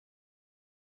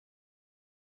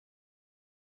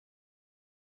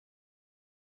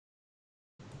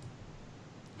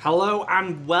Hello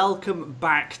and welcome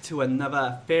back to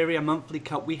another Faeria Monthly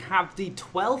Cup. We have the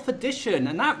 12th edition,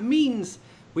 and that means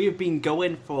we have been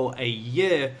going for a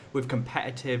year with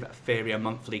competitive Faeria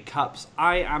Monthly Cups.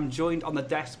 I am joined on the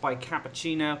desk by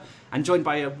Cappuccino and joined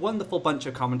by a wonderful bunch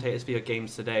of commentators for your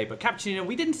games today. But Cappuccino,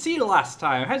 we didn't see you last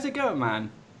time. How's it going, man?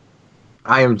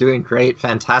 I am doing great.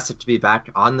 Fantastic to be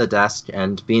back on the desk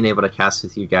and being able to cast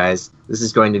with you guys. This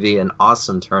is going to be an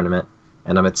awesome tournament,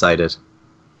 and I'm excited.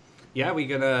 Yeah, we're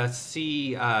going to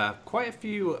see quite a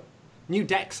few new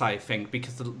decks, I think,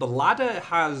 because the ladder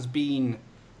has been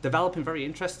developing very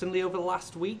interestingly over the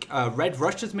last week. Red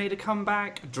Rush has made a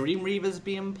comeback, Dream Reaver's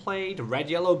being played, Red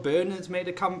Yellow Burner's made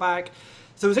a comeback.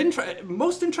 So it's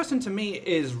most interesting to me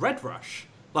is Red Rush.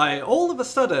 Like, all of a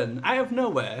sudden, out of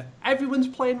nowhere, everyone's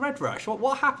playing Red Rush.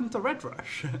 What happened to Red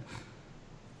Rush?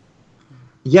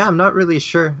 Yeah, I'm not really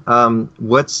sure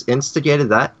what's instigated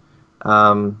that.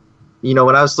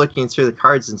 When I was looking through the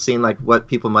cards and seeing like what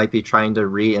people might be trying to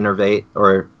re-innovate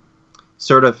or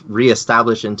sort of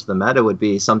re-establish into the meta would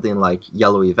be something like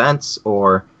yellow events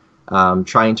or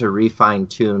trying to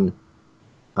refine-tune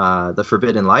the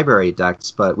Forbidden Library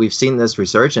decks. But we've seen this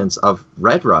resurgence of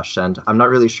Red Rush, and I'm not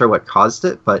really sure what caused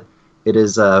it, but it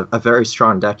is a very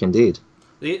strong deck indeed.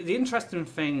 The interesting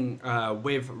thing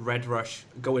with Red Rush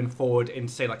going forward in,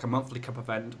 say, like a monthly cup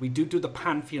event, we do the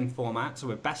Pantheon format. So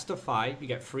with best of 5, you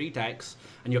get 3 decks,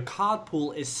 and your card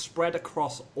pool is spread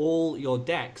across all your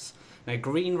decks. Now,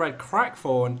 Green-Red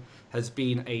Crackthorn has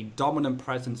been a dominant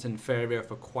presence in Faeria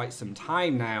for quite some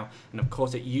time now, and of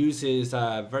course it uses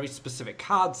very specific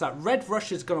cards that Red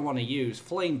Rush is going to want to use.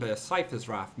 Flame Burst, Cypher's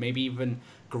Wrath, maybe even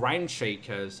Ground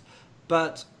Shakers.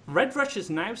 But Red Rush is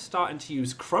now starting to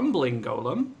use Crumbling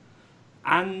Golem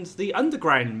and the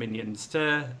Underground minions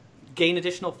to gain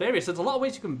additional Faeria. So there's a lot of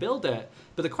ways you can build it.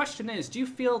 But the question is, do you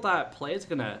feel that players are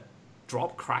going to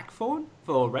drop Crackthorn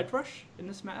for Red Rush in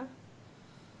this meta?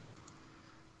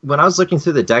 When I was looking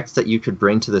through the decks that you could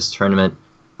bring to this tournament,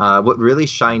 what really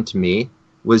shined to me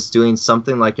was doing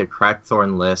something like a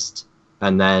Crackthorn list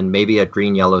and then maybe a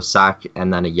green-yellow sack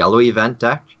and then a yellow event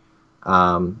deck.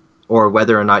 Or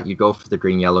whether or not you go for the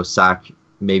green-yellow sack,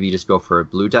 maybe you just go for a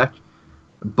blue deck.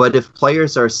 But if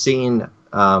players are seeing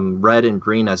red and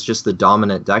green as just the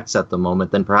dominant decks at the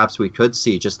moment, then perhaps we could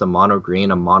see just a mono green,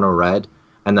 a mono red,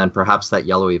 and then perhaps that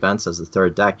yellow events as the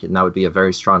third deck, and that would be a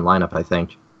very strong lineup, I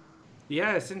think.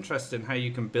 Yeah, it's interesting how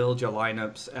you can build your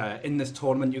lineups in this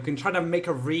tournament. You can try to make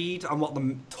a read on what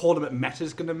the tournament meta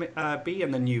is going to be,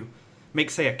 and then you make,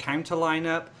 say, a counter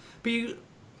lineup. But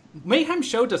Mayhem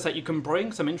showed us that you can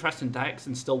bring some interesting decks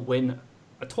and still win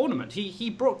a tournament. He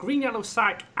brought Green Yellow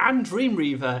Sack and Dream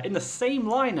Reaver in the same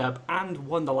lineup and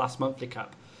won the last monthly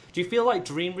cup. Do you feel like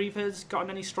Dream Reaver's gotten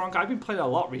any stronger? I've been playing a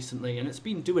lot recently and it's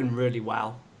been doing really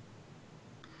well.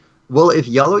 Well, if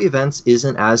yellow events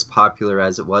isn't as popular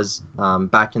as it was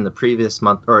back in the previous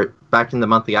month, or back in the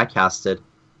monthly I casted,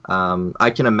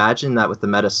 I can imagine that with the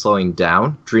meta slowing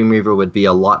down, Dream Reaver would be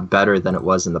a lot better than it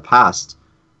was in the past.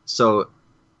 So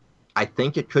I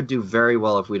think it could do very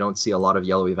well if we don't see a lot of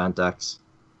yellow event decks.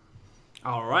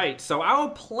 Alright, so our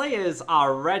players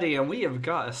are ready and we have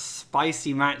got a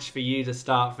spicy match for you to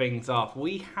start things off.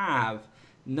 We have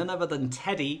none other than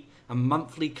Teddy, a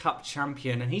monthly cup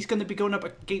champion, and he's going to be going up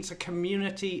against a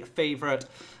community favourite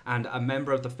and a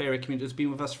member of the Faeria community who's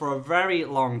been with us for a very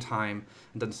long time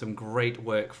and done some great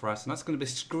work for us. And that's going to be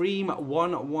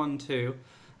Scream112,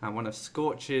 one of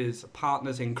Scorch's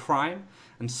partners in crime.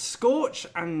 And Scorch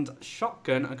and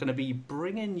Shotgun are going to be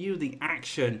bringing you the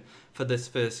action for this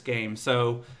first game.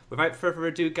 So without further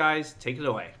ado, guys, take it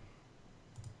away.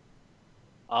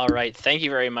 All right, thank you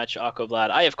very much,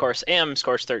 Aquablad. I, of course, am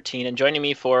Scorch13, and joining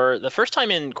me for the first time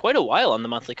in quite a while on the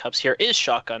monthly cups here is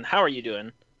Shotgun. How are you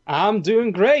doing? I'm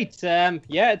doing great. Yeah,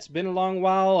 it's been a long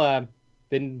while.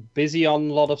 Been busy on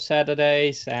a lot of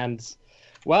Saturdays, and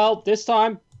well, this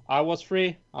time I was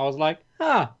free. I was like,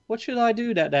 what should I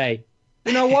do that day?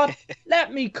 You know what?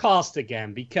 Let me cast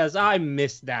again, because I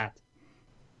missed that.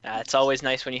 It's always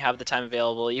nice when you have the time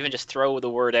available. Even just throw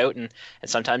the word out, and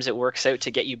sometimes it works out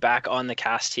to get you back on the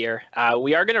cast here.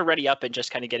 We are going to ready up and just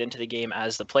kind of get into the game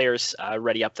as the players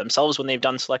ready up themselves when they've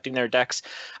done selecting their decks.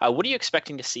 What are you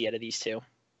expecting to see out of these two?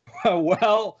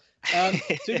 Well, to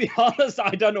be honest,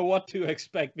 I don't know what to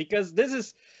expect, because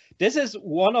this is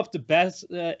one of the best,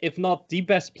 if not the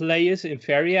best players in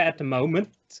Faeria at the moment,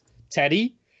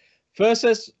 Teddy,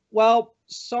 versus, well,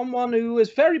 someone who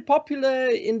is very popular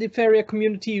in the Faeria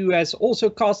community, who has also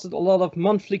casted a lot of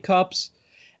monthly cups,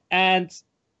 and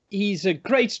he's a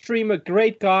great streamer,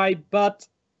 great guy, but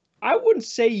I wouldn't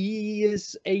say he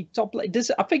is a top player.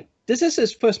 I think this is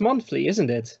his first monthly, isn't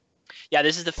it? Yeah,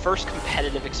 this is the first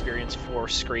competitive experience for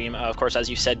Scream. Of course, as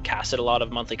you said, casted a lot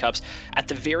of monthly cups. At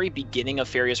the very beginning of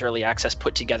Faeria's early access,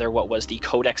 put together what was the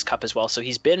Codex Cup as well. So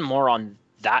he's been more on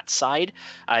that side.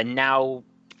 Now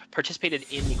participated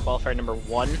in the qualifier number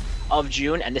 1 of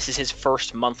June, and this is his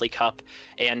first monthly cup.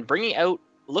 And bringing out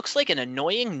looks like an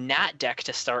annoying Nat deck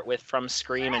to start with from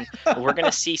Scream, and we're going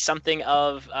to see something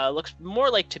of looks more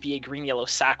like to be a green-yellow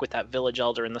sack with that Village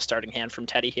Elder in the starting hand from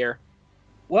Teddy here.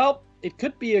 Well, it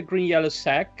could be a green-yellow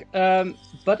sack,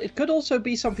 but it could also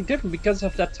be something different because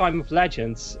of that Time of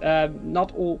Legends.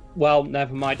 Not all... Well,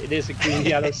 never mind. It is a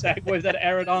green-yellow sack with that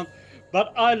Aerodon.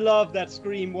 But I love that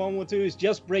Scream 112 is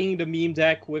just bringing the meme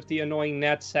deck with the annoying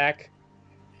Nat sack.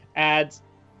 And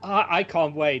I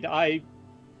can't wait.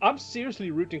 I'm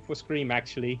seriously rooting for Scream,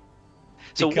 actually.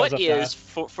 So what is,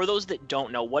 for those that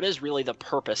don't know, what is really the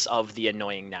purpose of the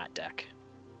annoying Nat deck?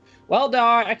 Well, there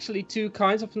are actually 2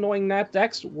 kinds of annoying Nat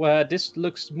decks, where this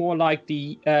looks more like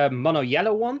the mono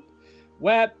yellow one,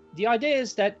 where the idea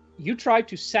is that you try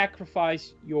to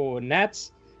sacrifice your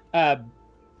Nats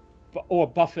or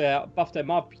buff them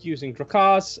up using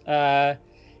Drakars,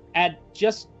 and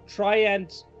just try and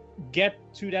get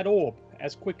to that orb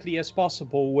as quickly as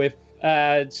possible with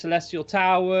Celestial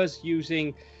Towers,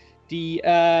 using the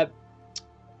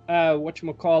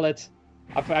whatchamacallit,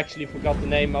 I've actually forgot the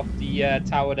name of the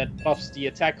tower that buffs the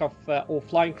attack of all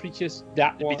flying creatures.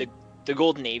 That It'd one. be the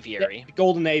Golden Aviary. The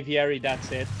Golden Aviary,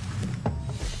 that's it.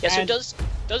 Yeah, so it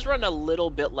does run a little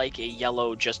bit like a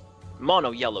yellow, just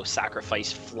mono yellow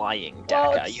sacrifice flying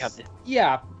deck. Well,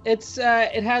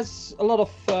 it has a lot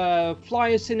of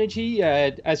flyer synergy.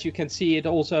 As you can see, it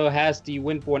also has the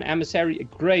Windborne Emissary, a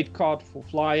great card for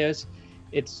flyers.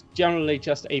 It's generally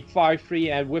just a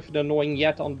 5/3, and with the annoying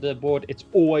Yet on the board, it's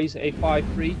always a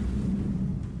 5/3.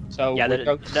 So yeah,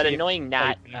 that annoying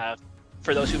Nat,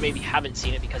 for those who maybe haven't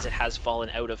seen it because it has fallen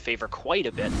out of favor quite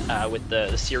a bit with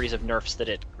the series of nerfs that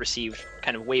it received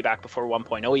kind of way back before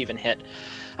 1.0 even hit.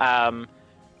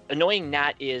 Annoying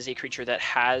Nat is a creature that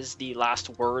has the last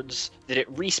words that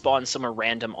it respawns somewhere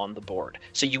random on the board.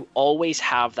 So you always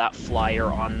have that flyer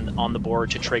on the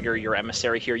board to trigger your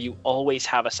emissary here. You always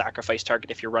have a sacrifice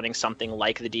target if you're running something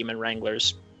like the Demon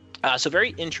Wranglers. So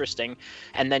very interesting.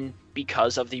 And then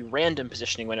because of the random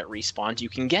positioning when it respawns, you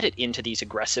can get it into these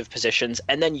aggressive positions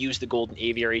and then use the Golden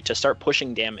Aviary to start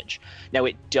pushing damage. Now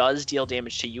it does deal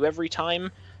damage to you every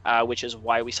time, which is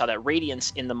why we saw that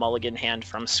Radiance in the mulligan hand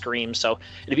from Scream. So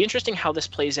it'll be interesting how this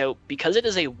plays out. Because it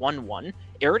is a 1/1,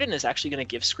 Aerodon is actually going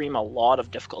to give Scream a lot of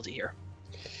difficulty here.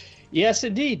 Yes,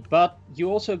 indeed. But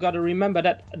you also got to remember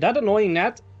that that annoying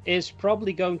Nat is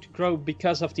probably going to grow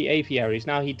because of the Aviaries.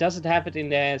 Now, he doesn't have it in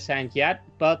his hand yet,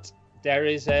 but there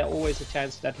is always a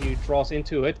chance that he draws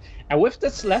into it. And with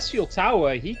the Celestial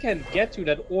Tower, he can get to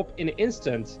that orb in an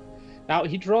instant. Now,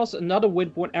 he draws another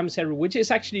Windborne Emissary, which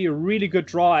is actually a really good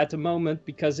draw at the moment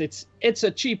because it's a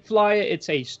cheap flyer, it's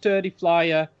a sturdy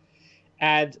flyer,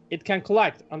 and it can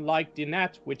collect, unlike the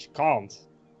Nat, which can't.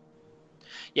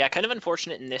 Yeah, kind of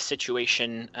unfortunate in this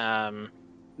situation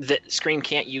that Scream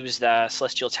can't use the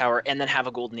Celestial Tower and then have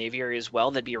a Golden Aviary as well.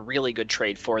 That'd be a really good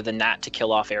trade for the Nat to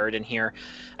kill off Aerodon here.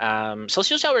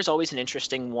 Celestial Tower is always an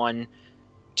interesting one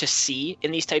to see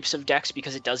in these types of decks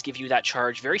because it does give you that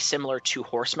charge, very similar to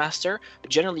Horsemaster,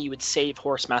 but generally you would save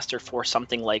Horsemaster for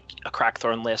something like a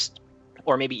Crackthorn list,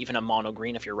 or maybe even a mono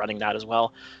green if you're running that as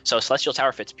well. So Celestial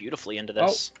Tower fits beautifully into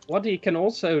this. Well, what he can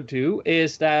also do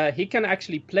is that he can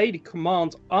actually play the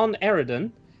command on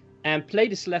Aerodon and play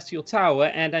the Celestial Tower,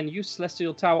 and then use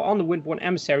Celestial Tower on the Windborne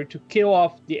Emissary to kill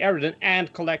off the Aerodon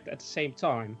and collect at the same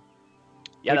time.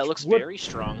 Yeah, that looks very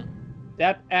strong.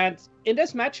 And in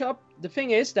this matchup, the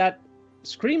thing is that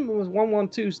Scream with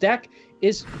 1/1/2's deck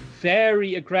is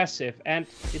very aggressive, and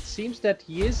it seems that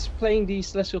he is playing the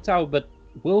Celestial Tower, but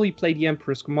will he play the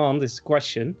Emperor's Command is the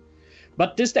question.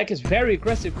 But this deck is very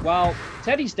aggressive, while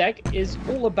Teddy's deck is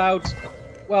all about,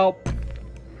 well,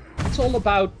 it's all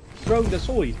about throwing the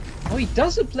sword. Oh, he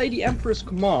doesn't play the Emperor's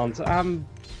Command.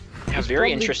 Yeah,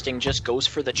 very interesting, just goes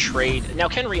for the trade. Now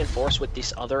can reinforce with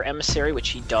this other emissary, which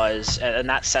he does, and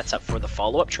that sets up for the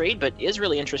follow-up trade, but is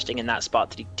really interesting in that spot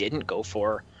that he didn't go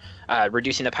for,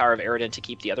 reducing the power of Aerodon to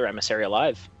keep the other emissary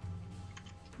alive.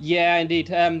 Yeah, indeed.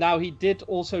 Now he did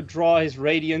also draw his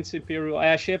Radiance Imperial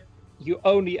Airship. You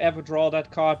only ever draw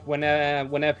that card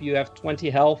whenever you have 20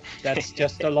 health. That's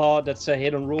just a law, that's a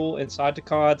hidden rule inside the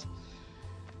card.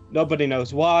 Nobody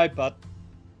knows why, but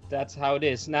that's how it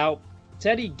is. Now,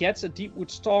 Teddy gets a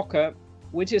Deepwood Stalker,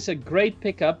 which is a great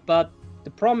pickup, but the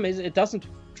problem is it doesn't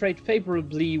trade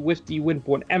favorably with the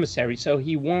Windborne Emissary, so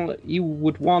he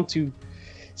would want to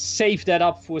save that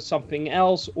up for something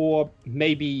else, or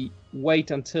maybe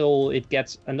wait until it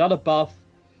gets another buff.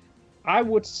 I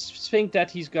would think that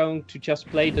he's going to just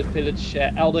play the Village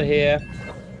Elder here,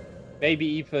 maybe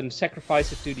even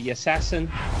sacrifice it to the Assassin,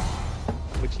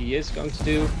 which he is going to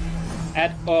do.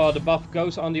 And the buff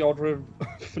goes on the Order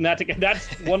Fanatic, and that's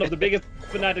one of the biggest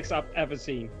Fanatics I've ever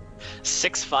seen.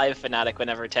 6/5 Fanatic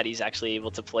whenever Teddy's actually able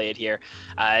to play it here.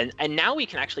 And now we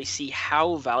can actually see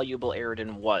how valuable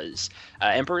Aridin was.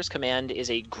 Emperor's Command is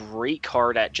a great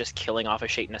card at just killing off a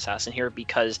Shaitan Assassin here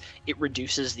because it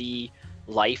reduces the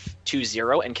life to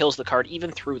 0 and kills the card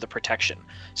even through the protection.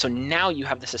 So now you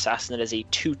have this assassin that is a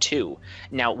 2/2.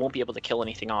 Now it won't be able to kill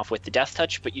anything off with the Death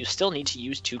Touch, but you still need to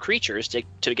use 2 creatures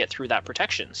to get through that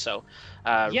protection. So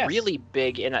yes. Really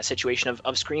big in that situation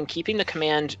of Scream keeping the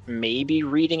command, maybe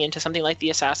reading into something like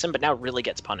the assassin, but now really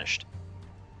gets punished.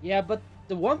 Yeah, but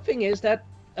the one thing is that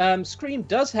Scream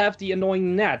does have the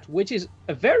Annoying Gnat, which is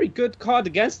a very good card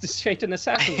against the Shaitan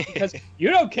Assassin, because you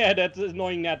don't care that the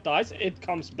Annoying Gnat dies, it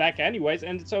comes back anyways,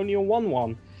 and it's only a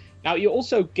 1/1. Now, he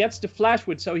also gets the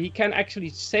Flashwood, so he can actually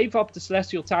save up the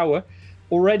Celestial Tower,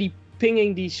 already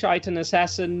pinging the Shaitan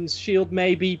Assassin's shield,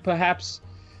 maybe, perhaps,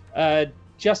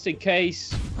 just in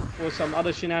case, for some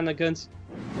other shenanigans.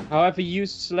 However, he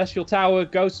used Celestial Tower,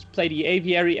 goes to play the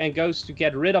Aviary, and goes to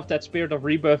get rid of that Spirit of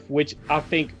Rebirth, which I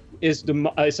think is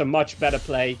a much better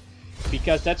play,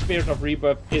 because that Spirit of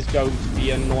Rebirth is going to be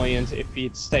annoyance if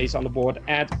it stays on the board.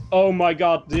 And oh my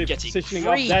god, the positioning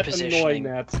of that Annoying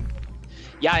Gnat.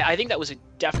 Yeah, I think that was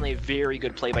definitely a very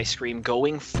good play by Scream,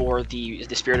 going for the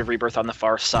Spirit of Rebirth on the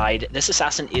far side. This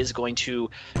assassin is going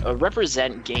to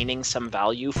represent gaining some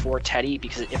value for Teddy,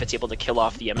 because if it's able to kill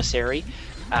off the Emissary.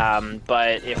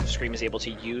 But if Scream is able to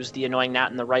use the Annoying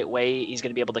Gnat in the right way, he's going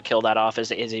to be able to kill that off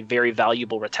as a very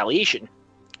valuable retaliation.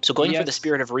 So going for the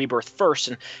Spirit of Rebirth first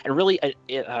and really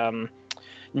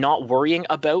not worrying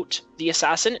about the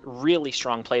Assassin, really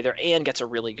strong play there, and gets a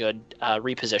really good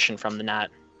reposition from the Gnat.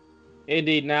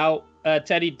 Indeed. Now,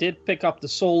 Teddy did pick up the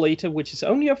Soul Eater, which is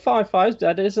only a 5/5.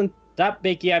 That isn't that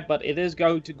big yet, but it is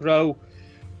going to grow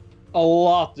a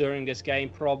lot during this game,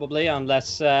 probably,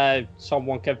 unless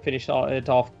someone can finish it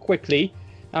off quickly.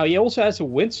 Now, he also has a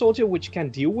Wind Soldier, which can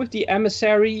deal with the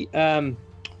Emissary.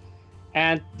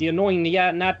 And the Annoying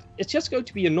Gnat, it's just going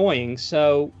to be annoying,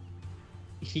 so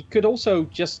he could also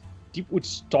just would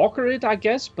Stalker it, I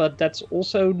guess, but that's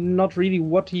also not really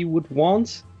what he would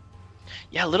want.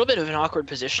 Yeah, a little bit of an awkward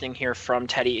positioning here from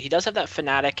Teddy. He does have that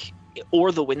Fanatic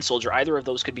or the Wind Soldier. Either of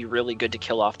those could be really good to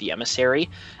kill off the Emissary,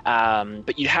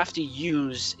 but you'd have to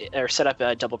use or set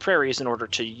up double prairies in order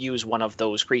to use one of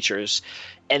those creatures,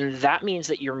 and that means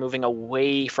that you're moving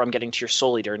away from getting to your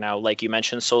Soul Eater. Now, like you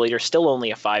mentioned, Soul Eater still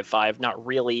only a 5/5, not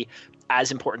really as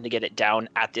important to get it down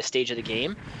at this stage of the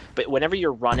game, but whenever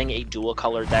you're running a dual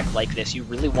color deck like this, you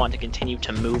really want to continue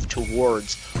to move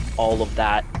towards all of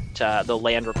that, the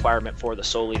land requirement for the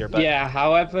Soul Eater. But yeah,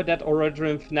 however, that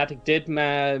Orodrim Fanatic did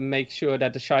make sure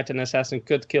that the Shaitan Assassin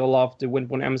could kill off the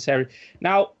Windborn Emissary.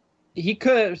 Now,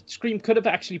 Scream could have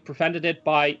actually prevented it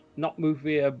by not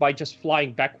moving, by just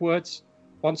flying backwards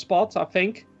one spot, I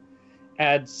think,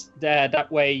 and that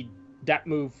way that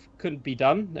move couldn't be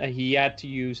done. He had to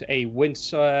use a Wind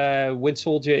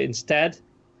Soldier instead,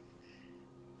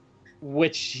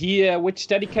 which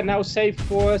Teddy can now save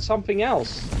for something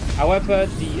else. However,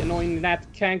 the Annoying Gnat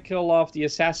can kill off the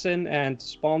Assassin and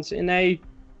spawns in a,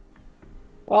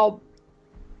 well,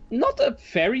 not a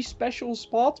very special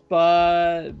spot,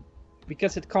 but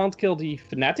because it can't kill the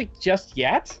Fanatic just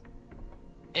yet.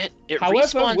 It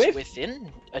respawns within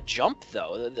a jump,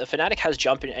 though. The Fanatic has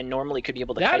jump and normally could be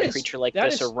able to kite a creature like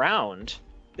this around.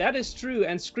 That is true,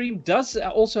 and Scream does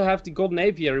also have the Golden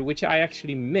Aviary, which I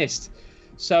actually missed.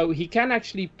 So he can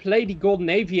actually play the Golden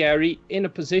Aviary in a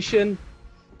position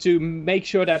to make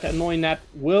sure that Annoying Gnat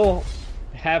will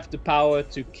have the power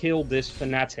to kill this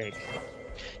Fanatic.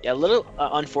 Yeah, a little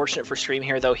unfortunate for Scream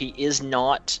here, though. He is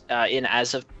not in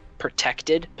as of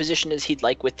protected position as he'd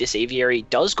like with this Aviary.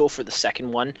 Does go for the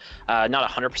second one. Not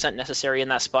 100% necessary in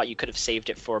that spot. You could have saved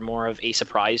it for more of a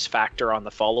surprise factor on the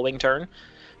following turn.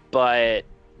 But,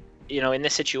 you know, in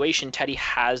this situation, Teddy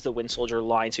has the Wind Soldier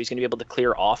line, so he's going to be able to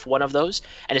clear off one of those.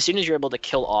 And as soon as you're able to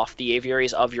kill off the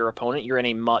Aviaries of your opponent, you're in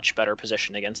a much better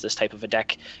position against this type of a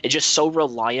deck. It's just so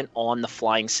reliant on the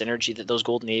flying synergy that those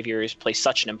Golden Aviaries play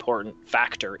such an important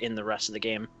factor in the rest of the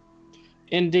game.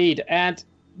 Indeed, and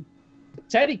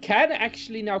Teddy can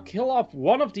actually now kill off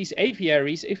one of these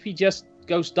Aviaries if he just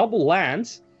goes double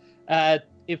lands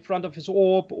in front of his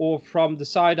Orb or from the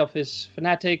side of his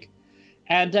Fanatic,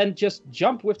 and then just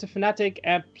jump with the Fanatic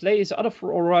and play his other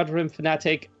Orodrim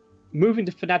Fanatic, moving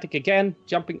the Fanatic again,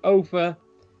 jumping over,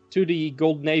 to the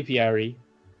Golden Aviary.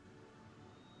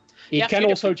 He Yeah, can few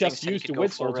also different things just that he use could the go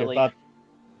Wind for, Soldier, really. but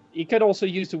he could also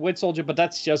use the Wind Soldier, but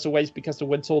that's just a waste because the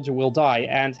Wind Soldier will die.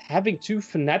 And having 2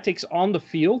 Fanatics on the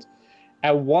field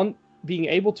and one being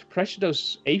able to pressure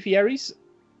those aviaries,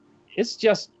 it's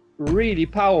just really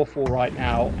powerful right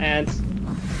now. And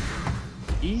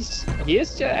he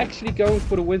is actually going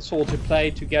for the Wind Soldier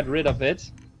play to get rid of it.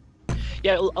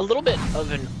 Yeah, a little bit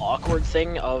of an awkward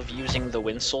thing of using the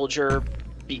Wind Soldier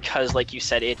because, like you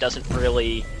said, it doesn't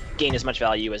really gain as much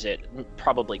value as it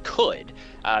probably could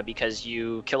because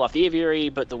you kill off the aviary,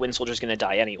 but the Wind Soldier is going to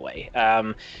die anyway.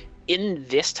 In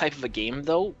this type of a game,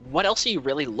 though, what else are you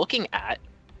really looking at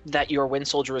that your Wind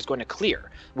Soldier is going to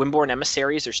clear? Windborne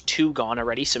Emissaries, there's 2 gone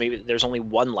already, so maybe there's only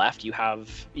 1 left. You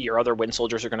have your other Wind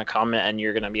Soldiers are going to come, and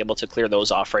you're going to be able to clear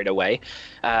those off right away.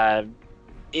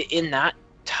 In that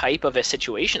type of a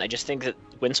situation, I just think that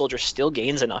Wind Soldier still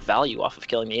gains enough value off of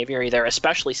killing the aviary there,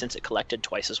 especially since it collected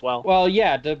twice as well. Well,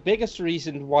 yeah, the biggest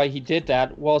reason why he did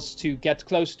that was to get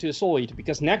close to a Soul Eater,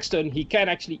 because next turn he can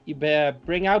actually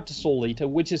bring out the Soul Eater,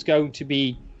 which is going to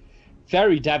be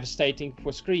very devastating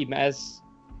for Scream. As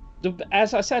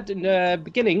I said in the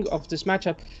beginning of this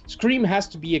matchup, Scream has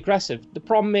to be aggressive. The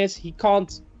problem is he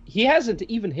hasn't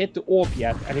even hit the orb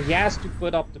yet, and he has to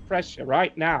put up the pressure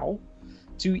right now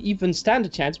to even stand a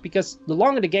chance, because the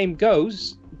longer the game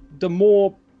goes, the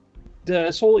more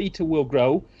the Soul Eater will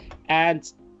grow,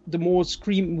 and the more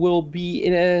Scream will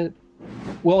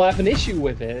have an issue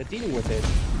with it, dealing with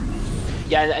it.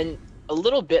 Yeah, and a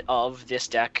little bit of this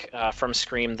deck from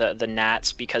Scream, the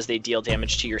Nats, because they deal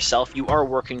damage to yourself, you are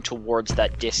working towards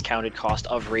that discounted cost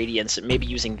of Radiance, and maybe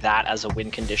using that as a win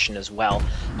condition as well,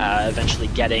 eventually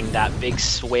getting that big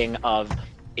swing of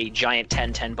a giant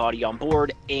 10-10 body on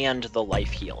board and the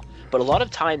life heal. But a lot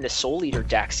of time the Soul Eater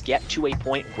decks get to a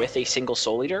point with a single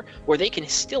Soul Eater where they can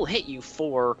still hit you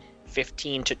for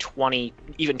 15 to 20,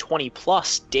 even 20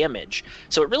 plus damage.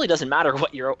 So it really doesn't matter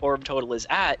what your orb total is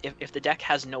at if the deck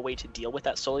has no way to deal with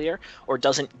that Soul Eater or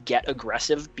doesn't get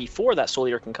aggressive before that Soul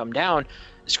Eater can come down.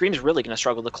 Scream's really going to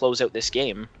struggle to close out this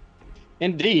game.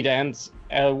 Indeed, and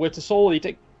with the Soul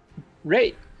Eater,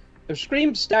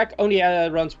 Scream's deck only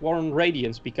runs 1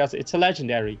 Radiance because it's a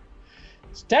legendary.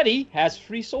 Teddy has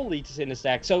 3 Soul Eaters in his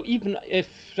deck, so even if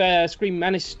Scream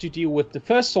manages to deal with the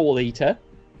first Soul Eater,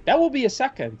 that will be a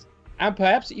second, and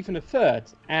perhaps even a third.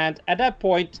 And at that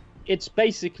point, it's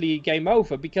basically game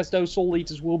over, because those Soul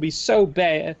Eaters will be so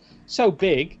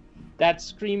big that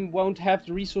Scream won't have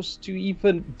the resources to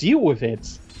even deal with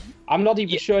it. I'm not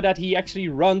even sure that he actually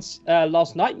runs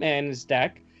Last Nightmare in his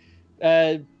deck,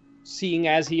 seeing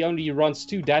as he only runs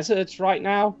 2 deserts right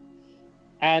now,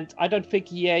 and I don't think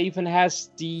he even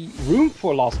has the room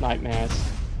for Last Nightmares.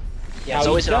 Yeah, it's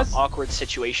always an awkward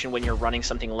situation when you're running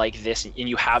something like this and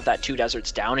you have that 2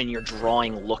 deserts down and you're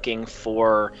looking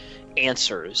for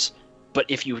answers. But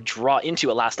if you draw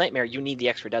into a Last Nightmare, you need the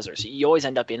extra desert. So you always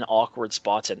end up in awkward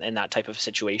spots in that type of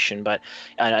situation. But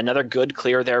another good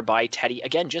clear there by Teddy.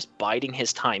 Again, just biding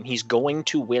his time. He's going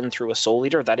to win through a Soul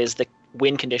Eater. That is the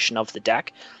win condition of the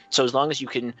deck. So as long as you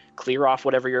can clear off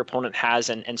whatever your opponent has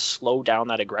and slow down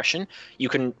that aggression, you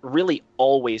can really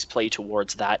always play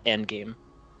towards that end game.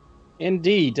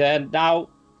 Indeed. And now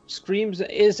Screams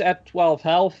is at 12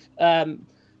 health,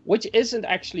 which isn't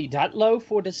actually that low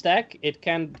for this deck. It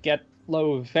can get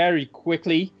low very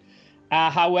quickly.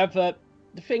 However,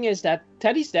 the thing is that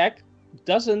Teddy's deck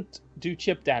doesn't do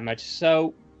chip damage,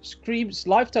 so Scream's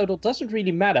life total doesn't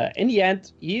really matter. In the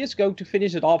end, he is going to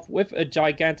finish it off with a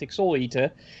gigantic Soul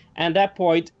Eater, and at that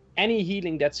point, any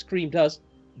healing that Scream does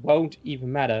won't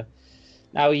even matter.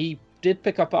 Now, he did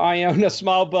pick up Iona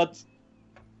Smile, but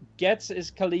gets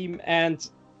his Kaleem and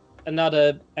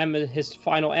his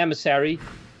final emissary.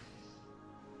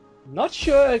 Not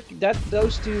sure that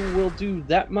those 2 will do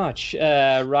that much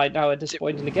right now at this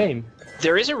point in the game.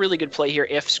 There is a really good play here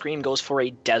if Scream goes for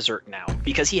a desert now,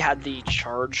 because he had the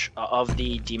charge of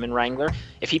the Demon Wrangler.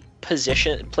 If he plays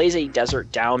a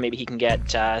desert down, maybe he can get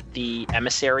the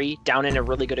emissary down in a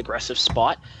really good aggressive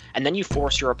spot, and then you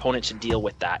force your opponent to deal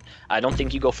with that. I don't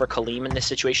think you go for Kaleem in this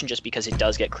situation just because it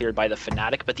does get cleared by the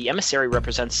Fnatic, but the emissary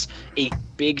represents a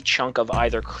big chunk of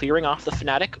either clearing off the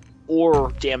Fnatic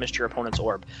or damage to your opponent's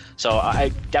orb. So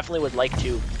I definitely would like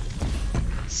to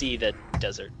see the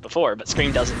desert before, but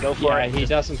Scream doesn't go for it. Yeah, he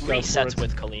doesn't go for it. Resets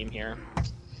with Kaleem here.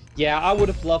 Yeah, I would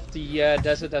have loved the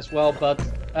desert as well, but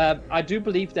I do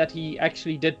believe that he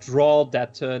actually did draw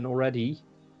that turn already.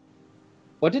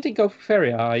 Or did he go for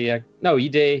Faeria? No, he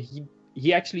did.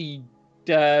 He actually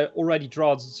already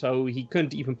drawn, so he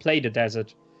couldn't even play the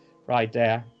desert right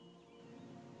there.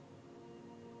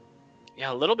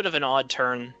 Yeah, a little bit of an odd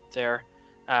turn there.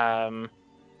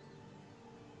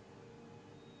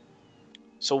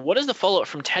 So what is the follow-up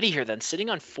from Teddy here then?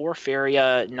 Sitting on 4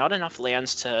 Faeria, not enough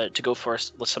lands to go for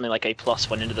something like a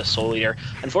 +1 into the Soul Eater.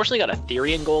 Unfortunately got a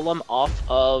Therian Golem off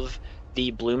of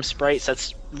the Bloom Sprites.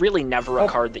 That's really never a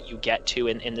card that you get to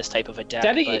in this type of a deck.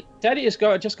 Teddy is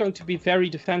just going to be very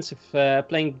defensive,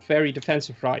 playing very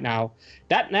defensive right now.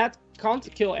 That Nat can't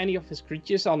kill any of his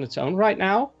creatures on its own right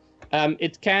now.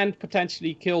 It can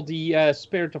potentially kill the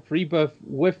Spirit of Rebirth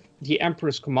with the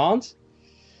Emperor's Command.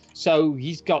 So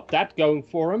he's got that going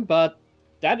for him, but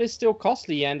that is still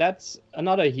costly, and that's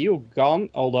another heal gone.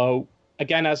 Although,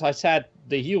 again, as I said,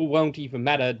 the heal won't even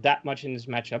matter that much in this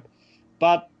matchup.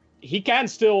 But he can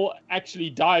still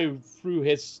actually die through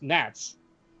his nats.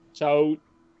 So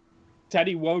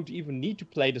Teddy won't even need to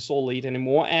play the Soul Lead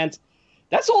anymore, and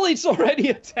that's all. It's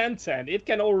already a 10-10. It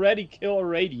can already kill a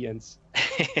Radiance.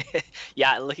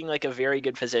 Yeah, looking like a very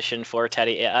good position for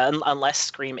Teddy, unless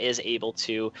Scream is able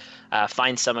to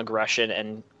find some aggression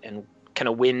and kind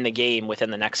of win the game within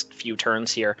the next few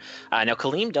turns here. Now,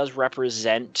 Kaleem does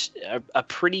represent a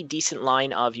pretty decent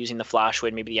line of using the Flash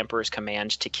Wind, maybe the Emperor's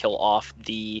Command, to kill off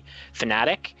the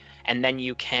Fanatic. And then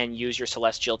you can use your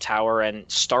Celestial Tower and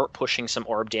start pushing some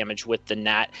orb damage with the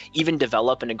Nat. Even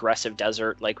develop an aggressive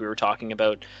desert like we were talking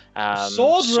about.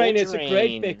 Sword Rain is a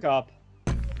great pickup.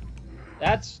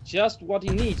 That's just what he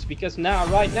needs, because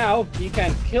right now, he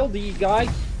can kill the guy,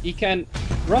 he can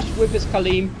rush with his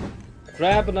Kaleem,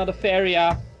 grab another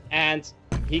Faeria, and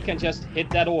he can just hit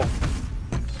that off.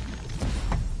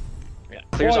 Yeah,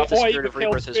 clears off the Spirit of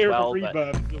Rebirth as well.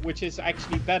 Which is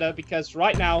actually better, because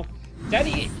right now,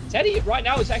 Teddy right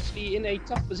now is actually in a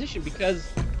tough position, because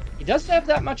he doesn't have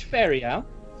that much Faeria.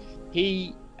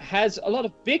 He has a lot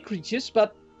of big creatures,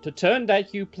 but the turn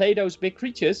that you play those big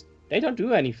creatures, they don't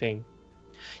do anything.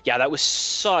 Yeah, that was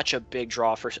such a big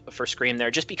draw for Scream there,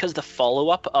 just because the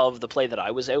follow-up of the play that I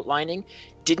was outlining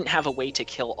didn't have a way to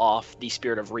kill off the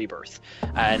Spirit of Rebirth.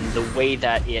 And the way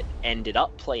that it ended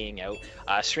up playing out,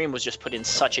 Scream was just put in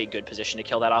such a good position to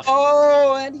kill that off.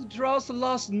 Oh, and he draws the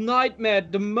Last Nightmare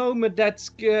the moment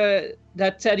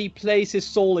that Teddy plays his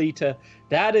Soul Eater.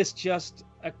 That is just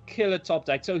a killer top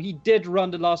deck. So he did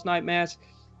run the Last Nightmares.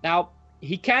 Now,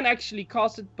 he can actually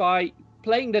cast it by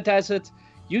playing the Desert,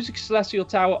 using Celestial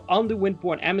Tower on the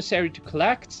Windborne Emissary to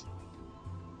collect,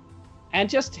 and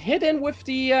just hit in with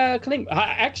the Kaleem.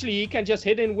 Actually, he can just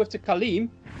hit in with the Kaleem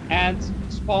and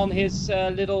spawn his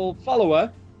little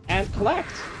follower and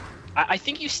collect. I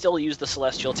think you still use the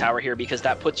Celestial Tower here, because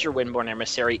that puts your Windborne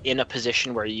Emissary in a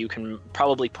position where you can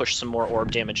probably push some more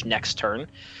orb damage next turn.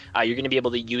 You're going to be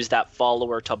able to use that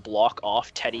follower to block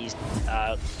off Teddy's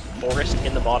forest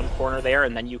in the bottom corner there,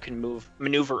 and then you can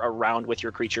maneuver around with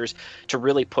your creatures to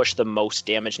really push the most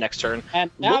damage next turn.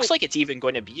 And now, looks like it's even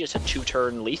going to be just a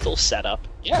 2-turn lethal setup.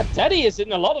 Yeah, Teddy is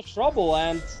in a lot of trouble,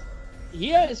 and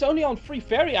he is only on 3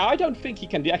 Faeria. I don't think he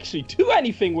can actually do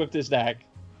anything with this deck.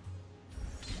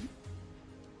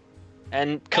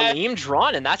 And Kaleem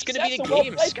drawn, and that's going to be the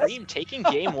game. Scream taking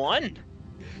game 1.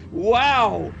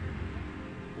 Wow.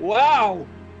 Wow.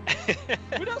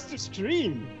 Kudos to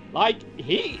Scream. Like,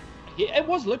 it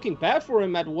was looking bad for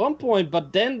him at one point,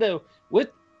 but then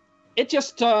it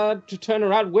just to turn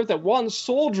around with that one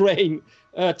Soul Drain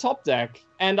top deck.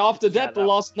 And after that, the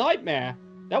Last Nightmare.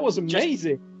 That was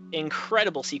amazing.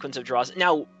 Incredible sequence of draws.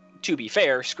 Now, to be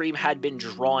fair, Scream had been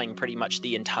drawing pretty much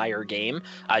the entire game.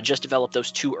 Just developed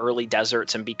those 2 early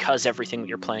deserts, and because everything that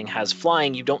you're playing has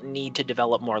flying, you don't need to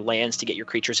develop more lands to get your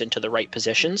creatures into the right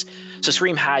positions. So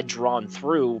Scream had drawn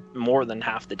through more than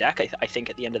half the deck, I think,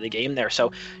 at the end of the game there.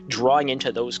 So drawing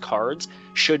into those cards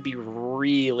should be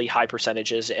really high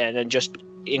percentages, and just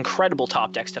incredible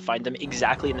top decks to find them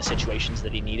exactly in the situations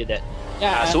that he needed it.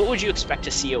 Yeah. So what would you expect to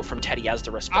see out from Teddy as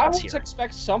the response here? I would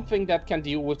expect something that can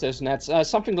deal with those nets.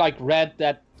 Something like Red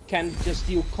that can just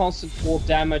deal constant full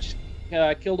damage,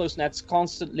 kill those nets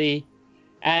constantly.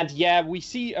 And yeah, we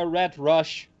see a Red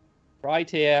Rush right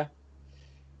here.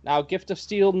 Now, Gift of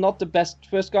Steel, not the best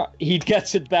first card. He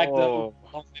gets it back though,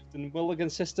 with the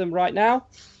Mulligan system right now.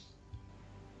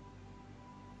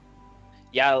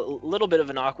 Yeah, a little bit of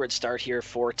an awkward start here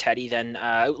for Teddy then.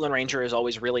 Outland Ranger is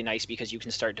always really nice, because you can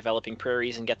start developing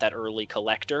prairies and get that early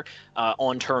collector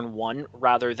on turn 1,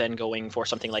 rather than going for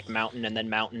something like Mountain and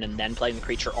then playing the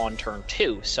creature on turn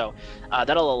 2. So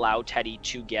that'll allow Teddy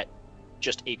to get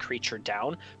just a creature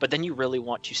down, but then you really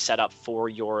want to set up for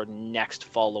your next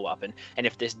follow-up. And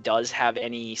if this does have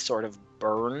any sort of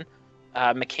burn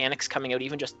mechanics coming out,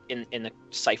 even just in the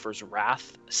Cypher's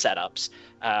Wrath setups,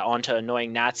 onto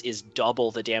Annoying Gnats is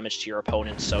double the damage to your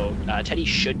opponent. So Teddy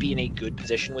should be in a good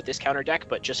position with this counter deck,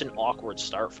 but just an awkward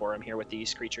start for him here with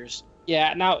these creatures.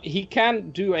 Yeah, now he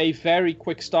can do a very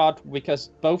quick start because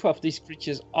both of these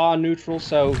creatures are neutral,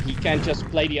 so he can just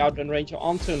play the Outland Ranger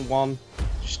on turn 1,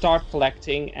 start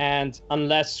collecting, and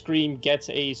unless Scream gets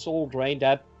a Soul Drain,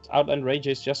 that Outland Ranger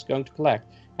is just going to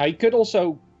collect. Now he could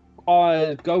also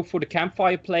go for the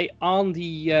Campfire play on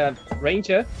the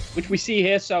Ranger, which we see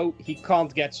here, so he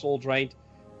can't get Soul Drained.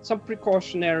 Some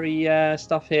precautionary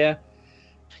stuff here.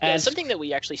 Yeah, it's something that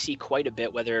we actually see quite a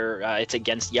bit, whether it's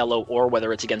against yellow or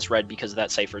whether it's against red, because of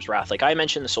that Cypher's Wrath. Like I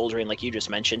mentioned, the Soul Drain, like you just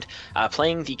mentioned,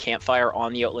 playing the Campfire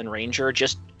on the Outland Ranger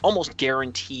just almost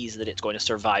guarantees that it's going to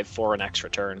survive for an extra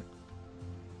turn.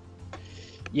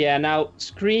 Yeah, now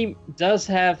Scream does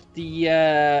have the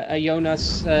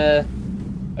Iona's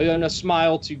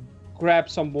Smile to grab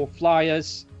some more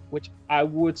flyers, which I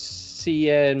would see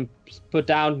him put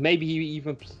down. Maybe he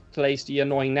even plays the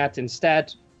Annoying Gnat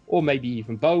instead, or maybe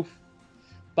even both.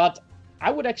 But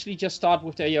I would actually just start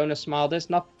with the Iona's Smile. There's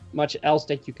not much else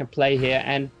that you can play here,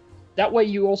 and that way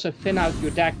you also thin out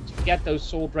your deck to get those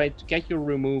Soul Drain, to get your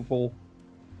removal.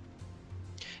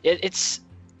 It's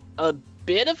a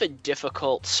bit of a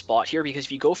difficult spot here, because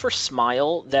if you go for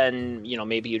Smile, then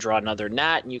maybe you draw another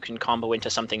Gnat and you can combo into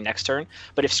something next turn.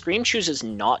 But if Scream chooses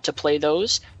not to play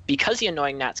those, because the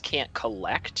Annoying Gnats can't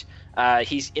collect,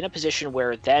 he's in a position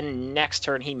where then next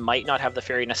turn he might not have the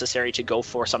Faeria necessary to go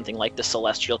for something like the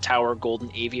Celestial Tower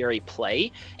Golden Aviary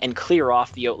play and clear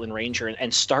off the Outland Ranger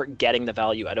and start getting the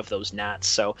value out of those Gnats.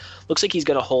 So looks like he's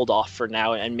going to hold off for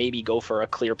now and maybe go for a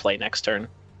clear play next turn.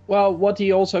 Well, what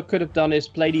he also could have done is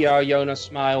play the Iona's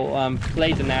Smile,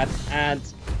 play the Gnat, and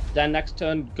then next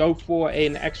turn go for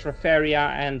an extra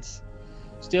Faeria and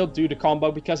still do the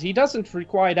combo, because he doesn't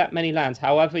require that many lands.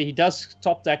 However, he does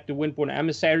top deck the Windborn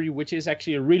Emissary, which is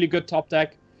actually a really good top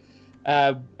deck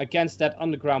against that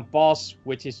Underground Boss,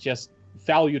 which is just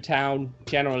value town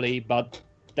generally, but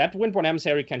that Windborn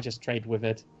Emissary can just trade with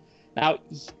it. Now,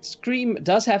 Scream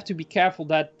does have to be careful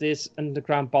that this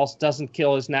Underground Boss doesn't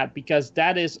kill his Gnat, because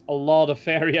that is a lot of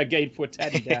Faeria gain for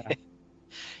Teddy there.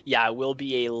 Yeah, it will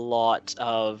be a lot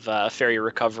of Faeria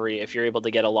recovery if you're able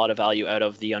to get a lot of value out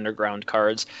of the Underground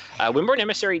cards. Windborn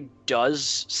Emissary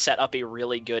does set up a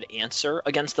really good answer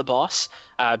against the boss,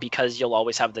 because you'll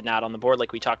always have the Gnat on the board,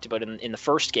 like we talked about in the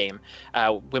first game.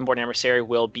 Windborn Emissary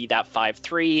will be that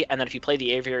 5/3, and then if you play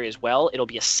the Aviary as well, it'll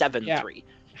be a 7/3. Yeah.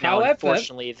 Now, however,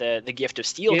 unfortunately, the Gift of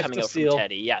Steel coming out from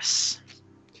Teddy, yes.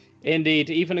 Indeed,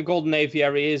 even a Golden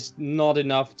Aviary is not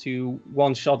enough to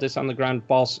one-shot this Underground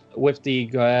Boss with the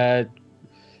Golden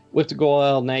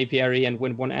Aviary and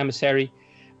Windborn Emissary.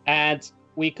 And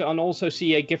we can also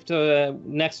see a gift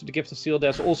next to the Gift of Steel.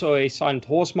 There's also a Silent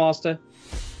Horsemaster,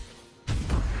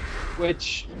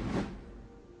 which,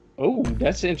 oh,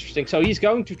 that's interesting. So he's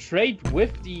going to trade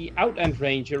with the Outland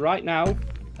Ranger right now,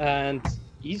 and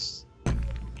he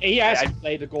has to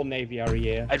play the Golden Aviary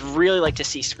here. I'd really like to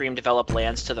see Scream develop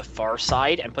lands to the far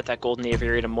side and put that Golden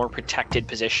Aviary in a more protected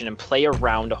position and play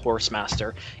around a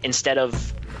Horsemaster instead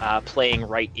of playing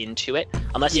right into it.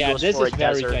 Unless he goes for a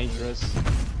desert. Very dangerous.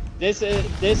 This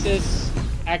is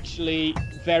actually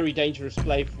very dangerous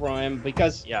play for him,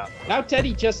 because now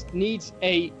Teddy just needs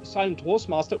a Silent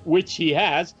Horsemaster, which he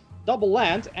has, double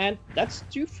land, and that's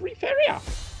 2 free Faeria.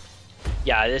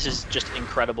 Yeah, this is just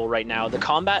incredible right now. The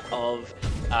combat of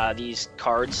these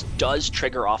cards does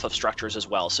trigger off of structures as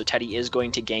well, so Teddy is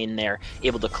going to gain there,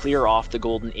 able to clear off the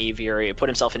Golden Aviary, put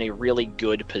himself in a really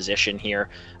good position here.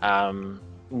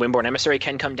 Windborn Emissary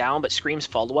can come down, but Scream's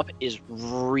follow-up is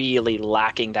really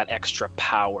lacking that extra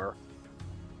power.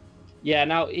 Yeah,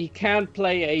 now he can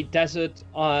play a desert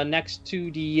next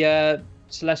to the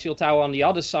Celestial Tower on the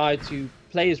other side to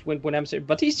play his Windborn Emissary,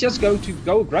 but he's just going to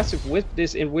go aggressive with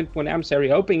this in Windborn Emissary,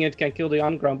 hoping it can kill the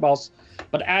Underground Boss.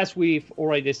 But as we've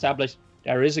already established,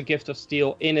 there is a Gift of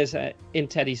Steel in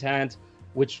Teddy's hand,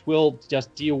 which will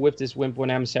just deal with this Windborn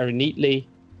Emissary neatly.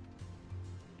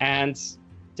 And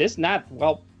this Gnat,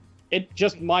 well, it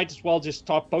just might as well just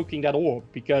start poking that orb,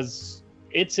 because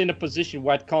it's in a position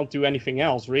where it can't do anything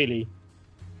else, really.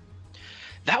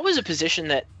 That was a position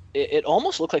that it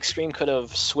almost looked like Scream could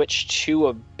have switched to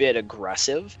a bit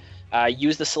aggressive.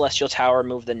 Use the Celestial Tower,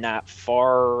 move the Gnat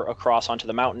far across onto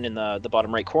the mountain in the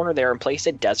bottom right corner there, and place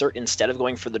a desert instead of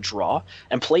going for the draw,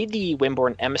 and played the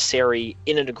Windborn Emissary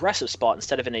in an aggressive spot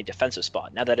instead of in a defensive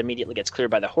spot. Now that immediately gets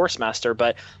cleared by the Horsemaster,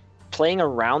 but playing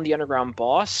around the Underground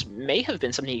Boss may have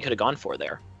been something he could have gone for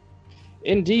there.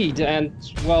 Indeed, and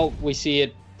well, we see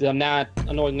it. The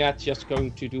Annoying Gnat just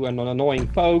going to do an annoying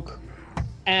poke,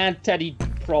 And Teddy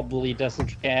probably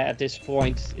doesn't care at this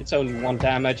point. It's only 1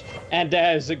 damage. And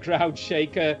there's a Ground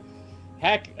Shaker.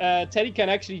 Heck, Teddy can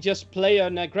actually just play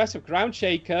an aggressive Ground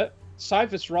Shaker,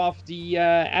 Cypher's Wrath, the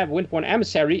Windborn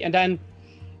Emissary, and then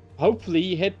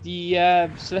hopefully hit the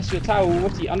Celestial Tower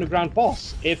with the Underground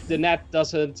Boss if the net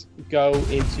doesn't go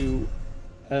into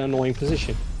an annoying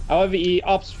position. However, he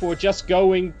opts for just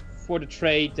going for the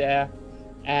trade there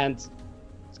and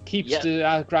keeps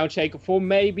the Ground Shaker for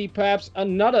maybe perhaps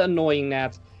another annoying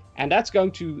net. And that's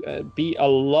going to be a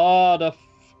lot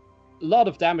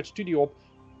of damage to the orb.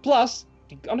 Plus,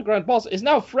 the Underground Boss is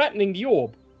now threatening the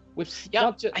orb with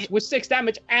with 6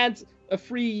 damage and a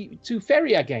free 2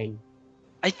 Faeria gain.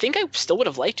 I think I still would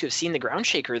have liked to have seen the Ground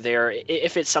Shaker there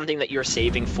if it's something that you're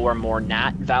saving for more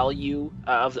nat value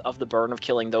of the burn of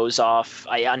killing those off.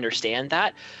 I understand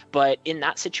that, but in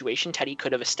that situation, Teddy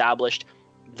could have established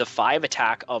the 5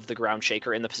 attack of the Ground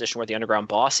Shaker in the position where the Underground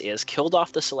Boss is, killed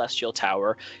off the Celestial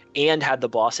Tower, and had the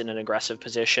boss in an aggressive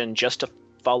position just to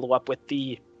follow up with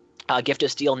the Gift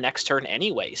of Steel next turn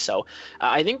anyway. So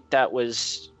I think that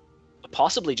was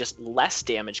possibly just less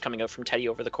damage coming out from Teddy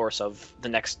over the course of the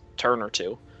next turn or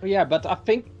two. Yeah, but I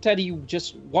think Teddy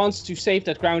just wants to save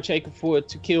that Ground Shaker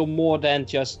to kill more than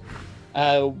just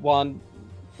one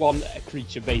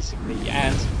creature, basically.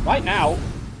 And right now,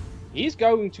 he's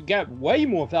going to get way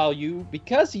more value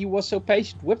because he was so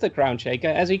patient with the Ground Shaker,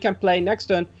 as he can play next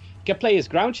turn. He can play his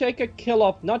Ground Shaker, kill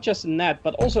off not just a net,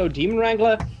 but also a Demon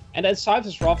Wrangler, and then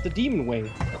Cypher's Wrath the Demon Wing.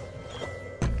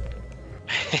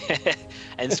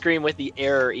 And Scream with the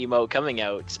error emote coming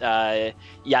out.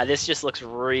 Yeah, this just looks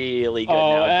really good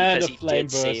now because he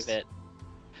did save it.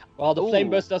 Well, the Flame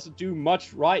Burst doesn't do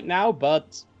much right now,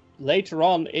 but later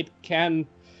on it can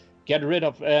get rid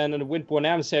of a Windborn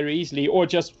Emissary easily, or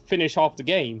just finish off the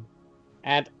game.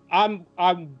 And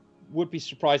I would be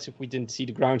surprised if we didn't see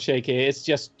the Ground Shaker. It's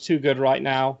just too good right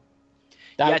now.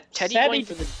 Yeah, Teddy going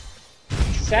for the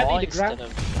draw instead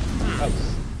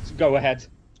of... Go ahead.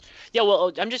 Yeah,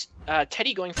 well, I'm just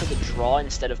Teddy going for the draw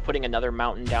instead of putting another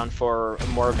mountain down for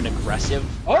more of an aggressive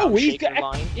line. He's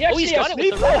got it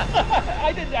with the wrath.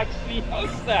 I didn't actually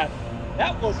notice that.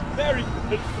 That was very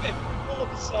good. All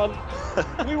of a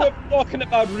sudden, we were talking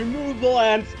about removal,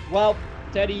 and well,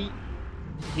 Teddy,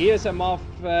 here's a Moth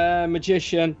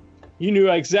Magician. He knew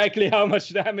exactly how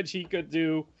much damage he could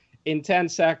do in 10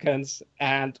 seconds,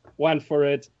 and went for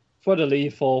it for the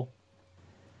lethal.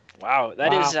 Wow,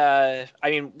 that is,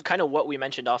 I mean, kind of what we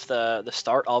mentioned off the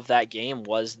start of that game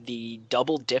was the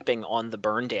double dipping on the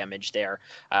burn damage there.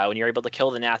 When you're able to kill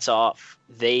the Nats off,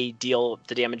 they deal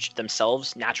the damage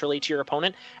themselves naturally to your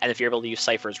opponent, and if you're able to use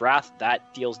Cypher's Wrath,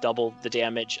 that deals double the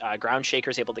damage. Ground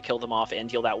Shaker's able to kill them off and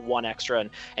deal that 1 extra,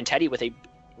 and Teddy with a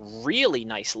really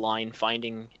nice line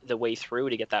finding the way through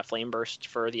to get that Flame Burst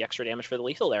for the extra damage for the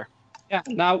lethal there. Yeah,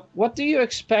 now, what do you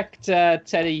expect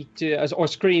Teddy to, or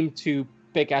Scream to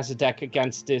pick as a deck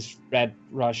against this red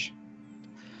rush?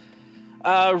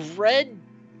 Red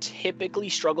typically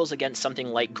struggles against something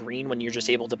like green when you're just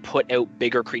able to put out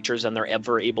bigger creatures than they're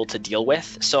ever able to deal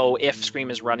with. So if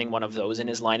Scream is running one of those in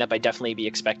his lineup, I'd definitely be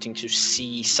expecting to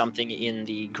see something in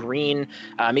the green,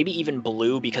 maybe even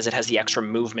blue, because it has the extra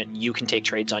movement. You can take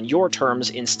trades on your terms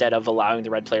instead of allowing the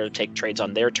red player to take trades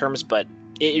on their terms, but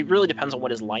it really depends on what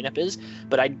his lineup is,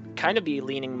 but I'd kind of be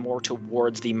leaning more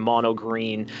towards the mono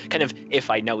green, kind of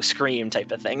if I know Scream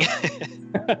type of thing.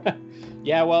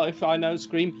 Yeah, well, if I know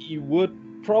Scream, he would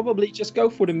probably just go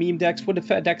for the meme decks, for the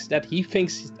decks that he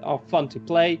thinks are fun to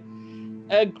play.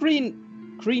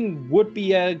 Green would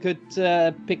be a good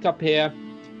pickup here,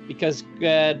 because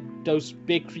those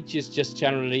big creatures just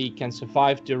generally can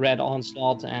survive the red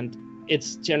onslaught, and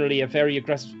it's generally a very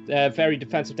aggressive, very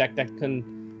defensive deck that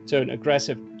can turn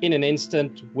aggressive in an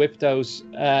instant with those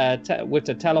with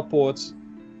the teleports.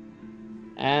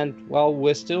 And well,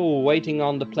 we're still waiting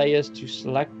on the players to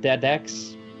select their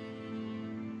decks.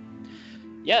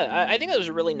 Yeah, I think that was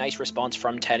a really nice response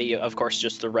from Teddy. Of course,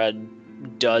 just the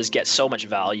red does get so much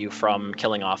value from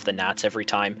killing off the Nats every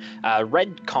time.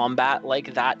 Red combat,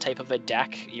 like that type of a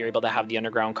deck, you're able to have the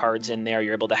underground cards in there,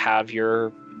 you're able to have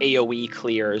your AoE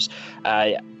clears.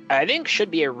 I think should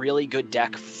be a really good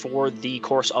deck for the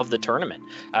course of the tournament.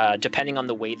 Depending on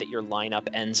the way that your lineup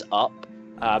ends up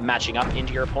matching up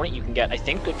into your opponent, you can get, I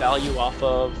think, good value off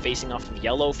of facing off of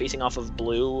yellow, facing off of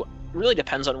blue. It really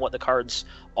depends on what the cards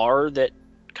are that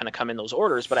kind of come in those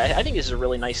orders, but I think this is a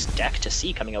really nice deck to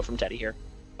see coming out from Teddy here.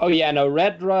 Oh yeah, no,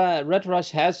 Red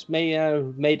Rush has made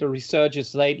a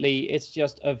resurgence lately. It's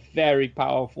just a very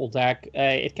powerful deck.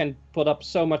 It can put up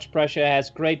so much pressure, has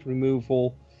great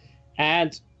removal,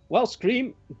 and well,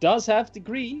 Scream does have the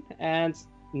green, and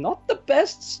not the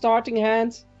best starting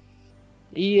hand.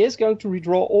 He is going to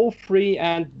redraw all 3,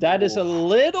 and that is a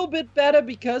little bit better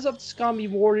because of the Skami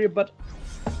Warrior, but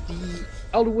the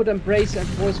Elderwood Embrace and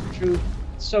Voice of Truth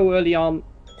so early on,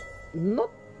 not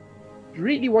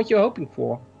really what you're hoping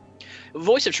for.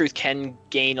 Voice of Truth can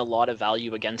gain a lot of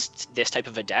value against this type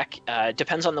of a deck.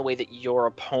 Depends on the way that your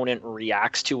opponent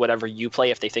reacts to whatever you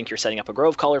play. If they think you're setting up a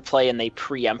Grove Caller play and they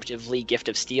preemptively Gift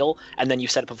of Steel, and then you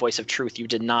set up a Voice of Truth, you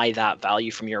deny that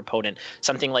value from your opponent.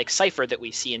 Something like Cypher that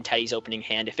we see in Teddy's opening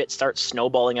hand, if it starts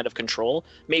snowballing out of control,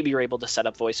 maybe you're able to set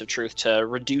up Voice of Truth to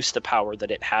reduce the power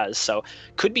that it has. So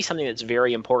could be something that's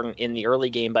very important in the early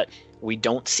game, but we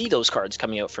don't see those cards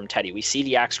coming out from Teddy. We see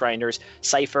the Axe Grinders,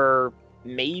 Cypher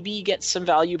maybe gets some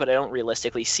value, but I don't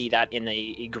realistically see that in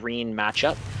a green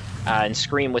matchup. And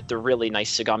Scream with the really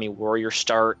nice Sagami Warrior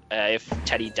start. If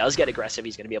Teddy does get aggressive,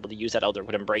 he's going to be able to use that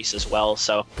Elderwood Embrace as well.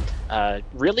 So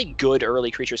really good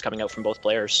early creatures coming out from both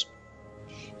players.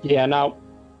 Yeah, now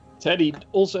Teddy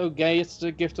also gets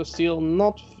the Gift of Steel.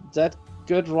 Not that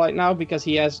good right now because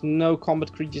he has no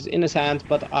combat creatures in his hand,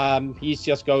 but he's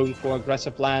just going for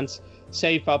aggressive lands.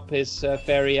 Save up his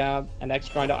Faeria and X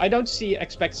Grinder. I don't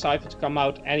expect Cypher to come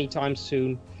out anytime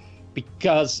soon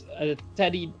because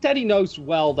Teddy knows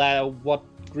well that what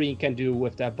green can do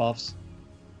with their buffs.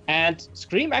 And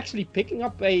Scream actually picking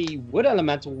up a Wood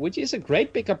Elemental, which is a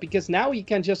great pickup because now he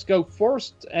can just go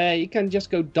forest. He can just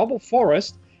go double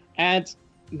forest and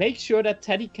make sure that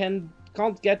Teddy can't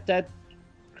get that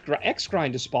X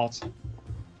Grinder spot.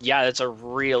 Yeah, that's a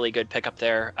really good pickup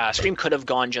there. Scream could have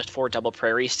gone just for double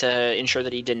prairies to ensure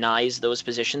that he denies those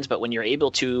positions, but when you're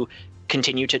able to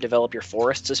continue to develop your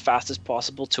forests as fast as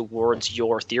possible towards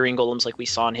your Therian Golems like we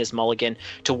saw in his mulligan,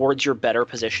 towards your better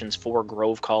positions for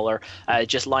Grove Caller, it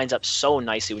just lines up so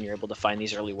nicely when you're able to find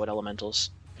these early Wood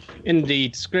Elementals.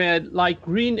 Indeed. Like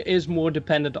green is more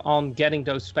dependent on getting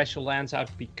those special lands out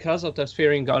because of those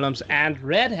Therian Golems, and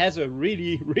red has a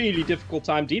really, really difficult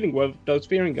time dealing with those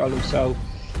Therian Golems, so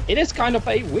it is kind of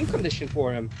a win condition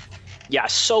for him. Yeah,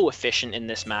 so efficient in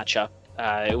this matchup.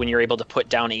 When you're able to put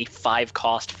down a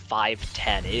 5-cost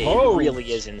 5/10, it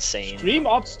really is insane. Scream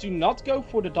opts to not go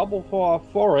for the double for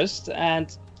forest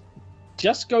and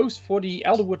just goes for the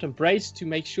Elderwood Embrace to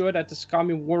make sure that the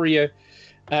Skami Warrior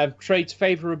trades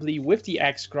favorably with the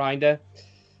Axe Grinder.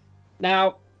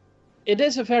 Now, it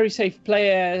is a very safe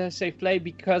play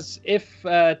because if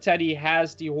Teddy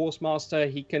has the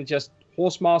Horsemaster, he can just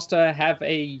Horsemaster, have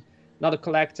another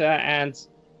collector, and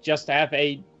just have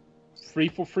a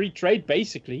 3-for-3 trade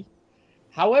basically.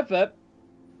 However,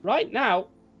 right now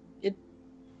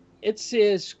it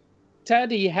says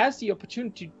Teddy has the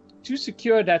opportunity to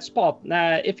secure that spot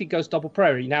now if he goes double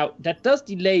prairie. Now that does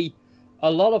delay a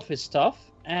lot of his stuff,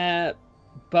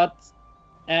 but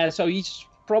so he's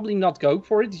probably not going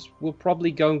for it. We're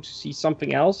probably going to see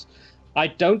something else. I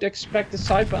don't expect the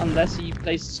Cypher unless he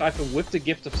plays the Cypher with the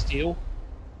Gift of Steel.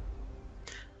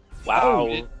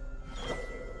 Wow.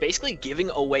 Basically giving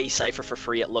away Cypher for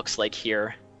free, it looks like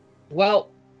here.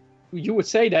 Well, you would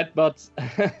say that, but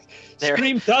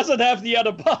Scream doesn't have the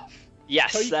other buff.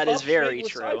 Yes, so that is very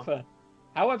true. Cypher.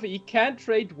 However, he can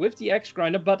trade with the X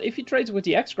Grinder, but if he trades with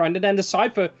the X Grinder, then the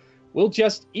Cypher will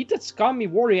just eat that Skami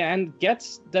Warrior and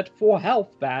gets that 4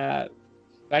 health back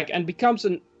and becomes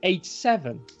an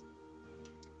 8/7.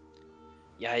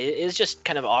 Yeah, it is just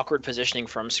kind of awkward positioning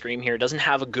from Scream here. Doesn't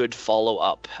have a good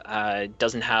follow-up.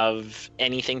 Doesn't have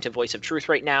anything to Voice of Truth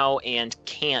right now, and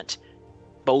can't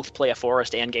both play a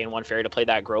Forest and gain 1 Fairy to play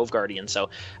that Grove Guardian.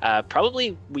 So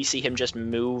probably we see him just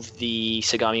move the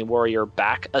Sagami Warrior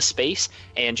back a space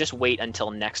and just wait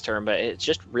until next turn. But it's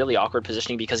just really awkward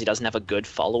positioning because he doesn't have a good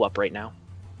follow-up right now.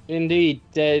 Indeed,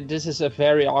 this is a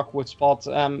very awkward spot.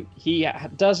 He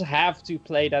does have to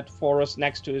play that Forest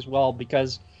next to as well,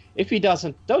 because if he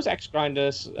doesn't, those X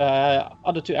Grinders,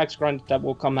 other 2 X Grinders that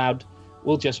will come out,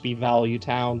 will just be Value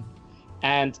Town.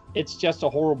 And it's just a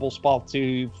horrible spot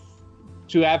to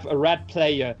have a red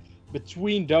player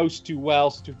between those 2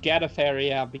 wells to get a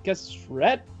Faeria, because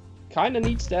red kind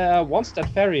of wants that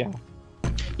Faeria.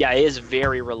 Yeah, it is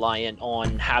very reliant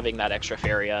on having that extra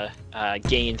Faeria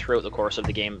gain throughout the course of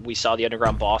the game. We saw the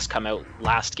Underground Boss come out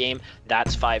last game.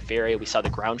 That's 5 Faeria. We saw the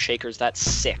Ground Shakers. That's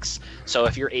 6. So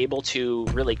if you're able to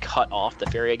really cut off the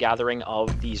Faeria gathering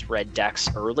of these red decks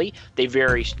early, they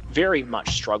very, very much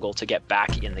struggle to get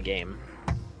back in the game.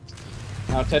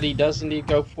 Now Teddy does indeed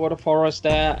go for the Forest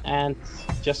there and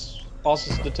just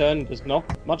passes the turn. There's not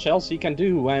much else he can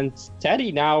do, and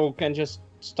Teddy now can just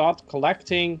start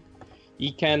collecting.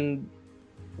 He can,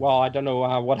 well, I don't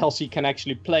know what else he can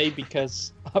actually play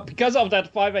because of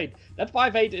that 5/8. That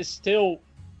 5/8 is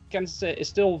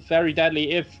still very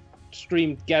deadly if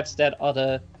Scream gets that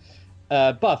other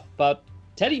buff. But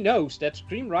Teddy knows that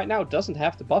Scream right now doesn't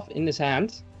have the buff in his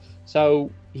hand.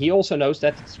 So he also knows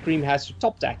that Scream has to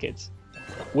top deck it,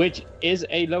 which is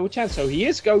a lower chance. So he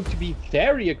is going to be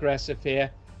very aggressive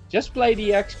here. Just play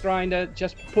the X Grinder,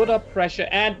 just put up pressure,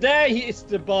 and there he is,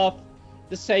 the buff,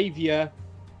 the savior.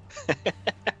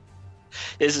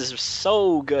 This is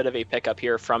so good of a pickup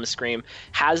here from Scream.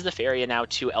 Has the Faeria now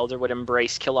to Elderwood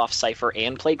Embrace, kill off Cypher,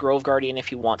 and play Grove Guardian if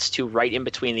he wants to, right in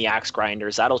between the Axe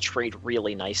Grinders. That'll trade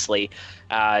really nicely.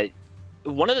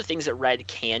 One of the things that Red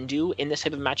can do in this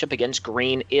type of matchup against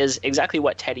Green is exactly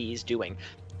what Teddy is doing.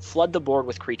 Flood the board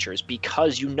with creatures,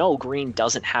 because you know Green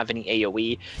doesn't have any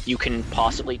AoE. You can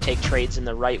possibly take trades in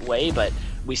the right way, but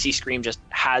we see Scream just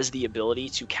has the ability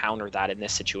to counter that in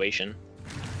this situation.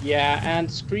 Yeah, and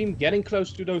Scream getting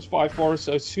close to those 5/4s,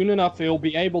 so soon enough he'll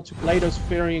be able to play those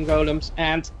Faerian Golems,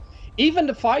 and even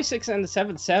the 5/6 and the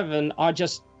 7/7 are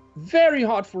just very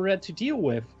hard for Red to deal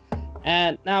with.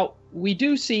 And now we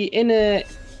do see in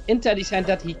Teddy's hand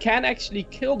that he can actually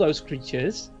kill those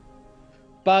creatures,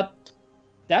 but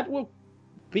that will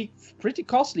be pretty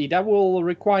costly. That will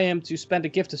require him to spend a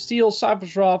Gift of Steel,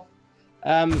 Cypher's Wrath.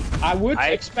 I would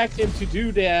expect him to do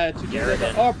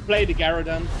or play the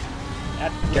Garradon.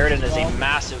 Garradon is a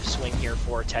massive swing here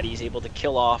for Teddy. He's able to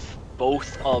kill off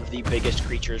both of the biggest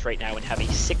creatures right now and have a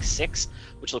 6/6,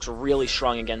 which looks really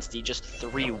strong against the just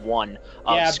 3/1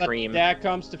 of Scream. But there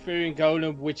comes the Faerian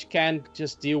Golem, which can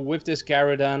just deal with this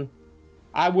Garradon.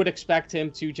 I would expect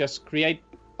him to just create...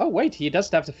 Oh wait, he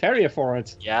doesn't have the Faeria for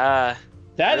it. Yeah.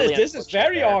 This is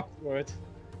very awkward.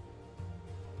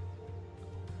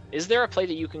 Is there a play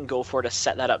that you can go for to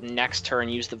set that up next turn,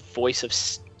 use the Voice of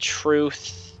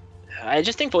Truth? I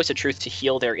just think Voice of Truth to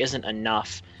heal there isn't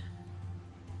enough.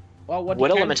 Well,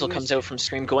 what Elemental comes out from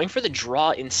Scream? Going for the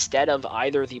draw instead of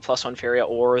either the +1 Faeria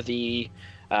or the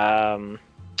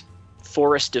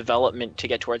Forest Development to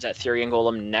get towards that Therian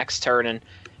Golem next turn, and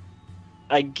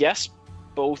I guess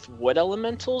both Wood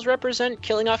Elementals represent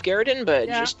killing off Garradon, but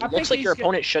just looks like your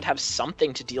opponent should have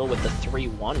something to deal with the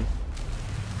 3/1.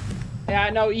 Yeah,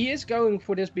 no, he is going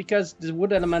for this because the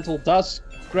Wood Elemental does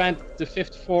grant the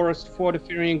 5th Forest for the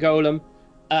Faerian Golem.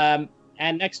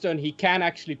 And next turn he can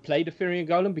actually play the Faerian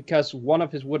Golem because one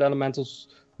of his Wood Elementals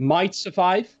might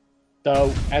survive.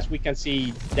 Though, as we can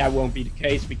see, that won't be the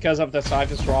case because of the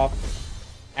Cypher's Wrath.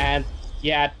 And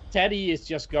yeah, Teddy is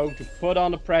just going to put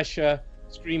on the pressure.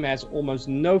 Scream has almost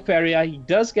no Faeria. He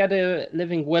does get a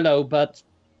Living Willow, but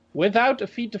without a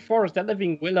Feed the Forest, that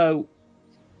Living Willow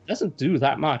doesn't do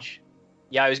that much.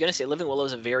 Yeah, I was going to say Living Willow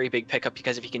is a very big pickup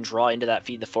because if you can draw into that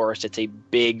Feed the Forest, it's a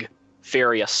big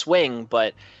Faeria swing,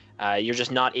 but you're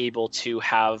just not able to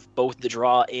have both the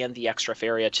draw and the extra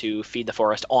Faeria to Feed the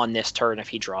Forest on this turn if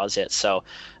he draws it. So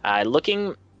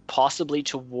looking possibly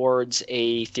towards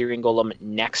a Therian Golem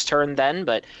next turn then,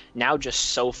 but now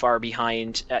just so far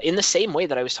behind in the same way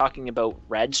that I was talking about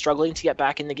Red struggling to get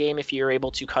back in the game if you're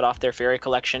able to cut off their Faeria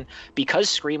collection. Because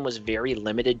Scream was very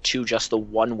limited to just the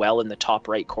one well in the top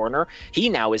right corner, he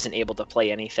now isn't able to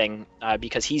play anything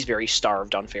because he's very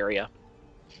starved on Faeria.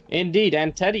 Indeed,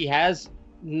 and Teddy has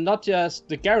not just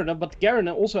the Garradon, but the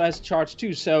Garradon also has charge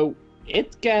too, so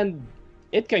it can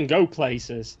go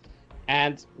places.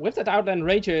 And with that Outland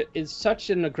Ranger in such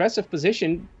an aggressive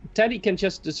position, Teddy can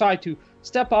just decide to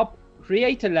step up,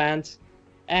 create a land,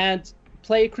 and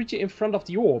play a creature in front of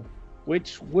the orb,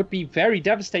 which would be very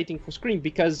devastating for Scream,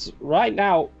 because right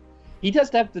now he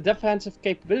doesn't have the defensive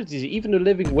capabilities. Even the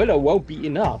Living Willow won't be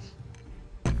enough.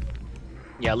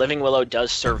 Yeah, Living Willow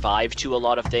does survive to a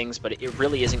lot of things, but it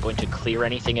really isn't going to clear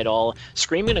anything at all.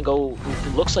 Scream going to go,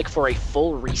 looks like, for a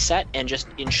full reset and just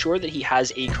ensure that he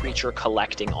has a creature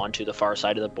collecting onto the far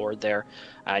side of the board there.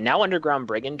 Now Underground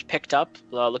Brigand picked up.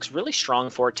 Looks really strong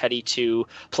for Teddy to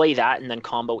play that and then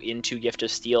combo into Gift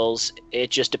of Steels. It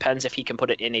just depends if he can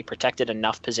put it in a protected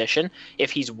enough position,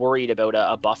 if he's worried about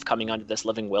a buff coming onto this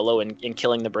Living Willow and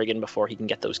killing the Brigand before he can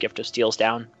get those Gift of Steels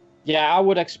down. Yeah, I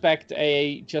would expect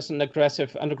just an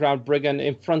aggressive Underground Brigand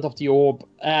in front of the orb.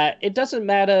 It doesn't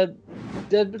matter.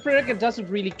 The Brigand doesn't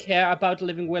really care about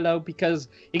Living Willow because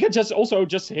he can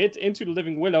just hit into the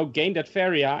Living Willow, gain that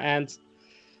Faeria, and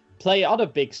play other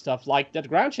big stuff like that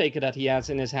Ground Shaker that he has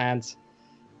in his hands.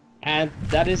 And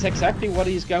that is exactly what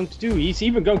he's going to do. He's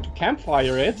even going to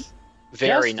Campfire it.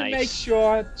 Very just nice. To make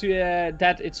sure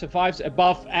that it survives a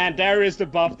buff, and there is the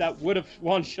buff that would have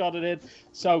one-shotted it.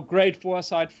 So great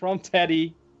foresight from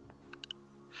Teddy.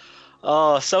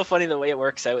 Oh, so funny the way it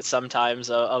works out sometimes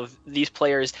of these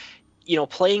players,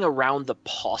 playing around the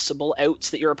possible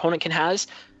outs that your opponent can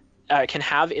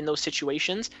have in those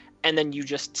situations, and then you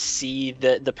just see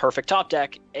the perfect top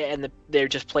deck, and they're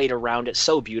just played around it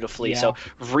so beautifully. Yeah. So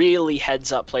really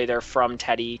heads up play there from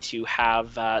Teddy to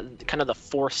have kind of the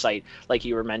foresight, like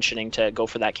you were mentioning, to go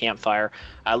for that campfire.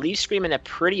 Leaves Scream in a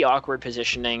pretty awkward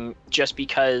positioning, just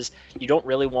because you don't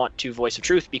really want to Voice of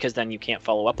Truth, because then you can't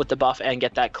follow up with the buff and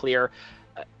get that clear.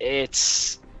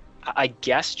 It's, I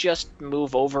guess, just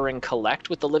move over and collect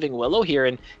with the Living Willow here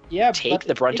and take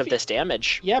the brunt of this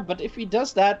damage. Yeah, but if he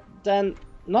does that, then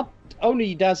not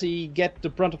only does he get the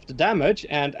brunt of the damage,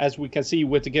 and as we can see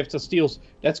with the Gift of Steels,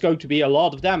 that's going to be a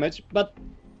lot of damage, but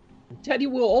Teddy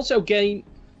will also gain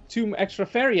 2 extra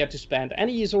Faeria to spend, and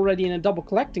he is already in a double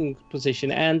collecting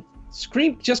position, and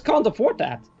Scream just can't afford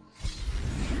that.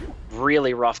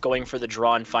 Really rough going for the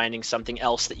draw and finding something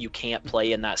else that you can't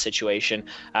play in that situation.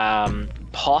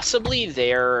 Possibly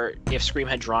there, if Scream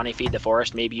had drawn a Feed the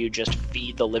Forest, maybe you just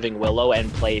feed the Living Willow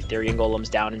and play Therian Golems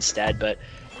down instead, but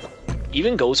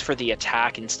even goes for the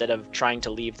attack instead of trying to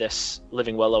leave this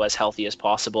Living Willow as healthy as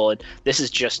possible. And this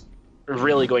is just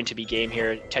really going to be game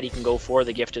here. Teddy can go for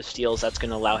the Gift of Steels. That's going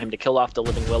to allow him to kill off the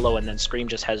Living Willow, and then Scream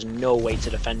just has no way to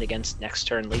defend against next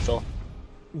turn lethal.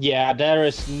 Yeah, there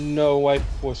is no way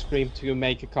for Scream to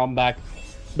make a comeback.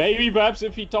 Maybe perhaps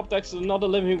if he top decks another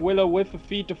Living Willow with a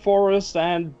Feed the Forest,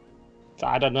 and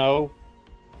I don't know,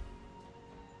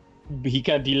 he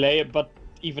can delay it, but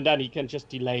even then he can just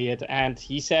delay it, and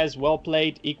he says well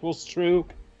played equals true,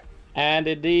 and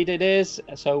indeed it is.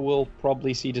 So we'll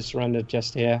probably see the surrender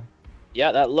just here.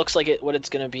 Yeah, that looks like what it's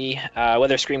going to be.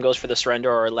 Whether Scream goes for the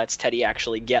surrender or lets Teddy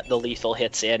actually get the lethal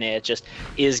hits in, it just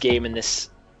is game in this.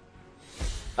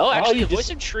 Oh, actually, the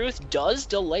Voice of Truth does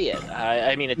delay it.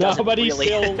 I mean, it doesn't no, but really...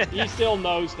 he still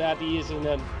knows that he is in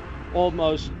an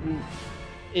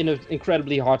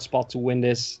incredibly hard spot to win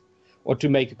this, or to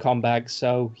make a comeback,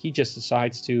 so he just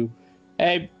decides to,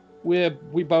 hey,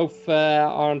 we both are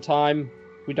on time.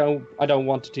 I don't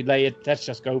want to delay it. Let's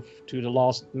just go to the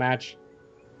last match.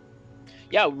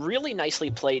 Yeah, really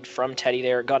nicely played from Teddy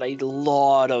there. Got a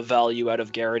lot of value out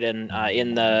of Garridan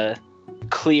in the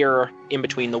clear in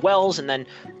between the wells, and then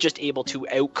just able to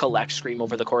out-collect Scream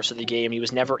over the course of the game. He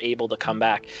was never able to come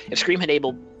back. If Scream had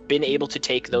been able to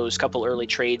take those couple early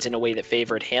trades in a way that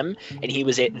favored him, and he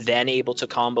was then able to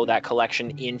combo that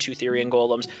collection into Therian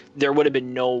Golems, there would have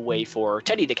been no way for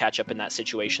Teddy to catch up in that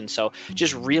situation. So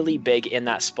just really big in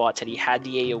that spot. Teddy had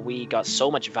the AoE, got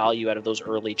so much value out of those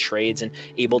early trades, and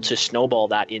able to snowball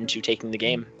that into taking the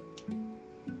game.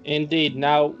 Indeed.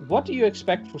 Now, what do you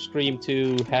expect for Scream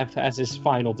to have as his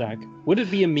final deck? Would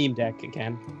it be a meme deck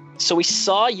again? So we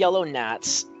saw yellow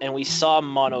Nats, and we saw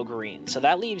mono green. So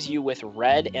that leaves you with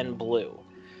red and blue.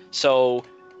 So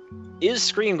is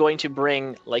Scream going to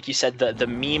bring, like you said, the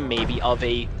meme maybe of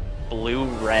a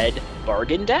blue-red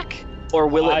bargain deck? Or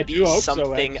will it be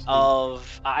something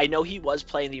of... I know he was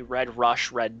playing the red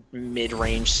rush, red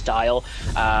mid-range style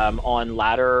on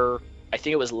ladder... I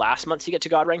think it was last month to get to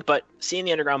God rank, but seeing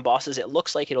the underground bosses, it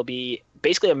looks like it'll be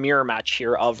basically a mirror match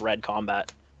here of red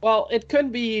combat. Well, it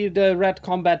could be the red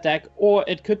combat deck, or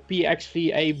it could be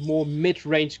actually a more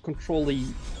mid-range control-y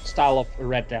style of a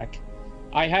red deck.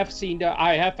 I have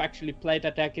actually played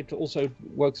that deck. It also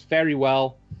works very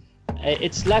well.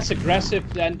 It's less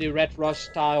aggressive than the red rush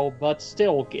style, but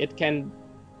still,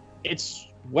 it's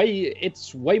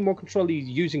way more control-y,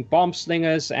 using bomb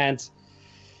slingers and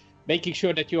making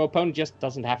sure that your opponent just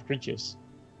doesn't have creatures.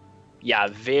 Yeah,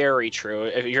 very true.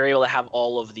 If you're able to have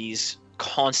all of these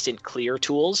constant clear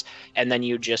tools, and then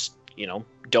you just,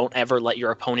 don't ever let your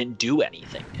opponent do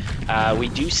anything. We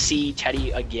do see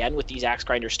Teddy again with these Axe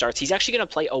Grinder starts. He's actually going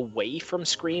to play away from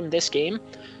Scream this game.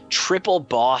 Triple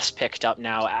boss picked up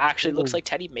now. Actually, looks like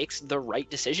Teddy makes the right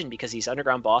decision, because these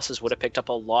underground bosses would have picked up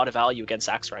a lot of value against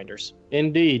Axe Grinders.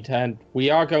 Indeed, and we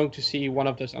are going to see one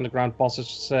of those underground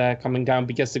bosses coming down,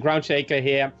 because the Ground Shaker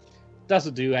here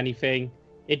doesn't do anything.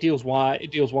 It deals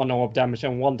one orb damage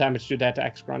and 1 damage to that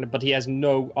Axe Grinder, but he has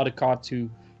no other card to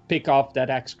pick off that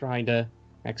Axe Grinder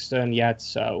next turn yet,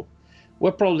 so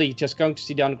we're probably just going to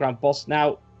see the underground boss.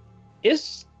 Now,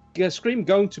 is Scream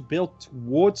going to build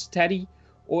towards Teddy,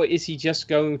 or is he just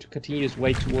going to continue his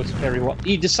way towards Faeria Well?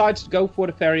 He decides to go for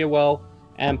the Faeria Well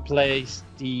and place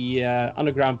the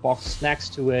underground box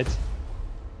next to it.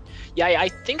 Yeah, I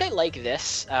think I like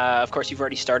this. Of course, you've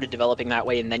already started developing that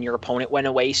way, and then your opponent went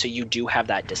away, so you do have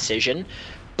that decision.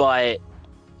 But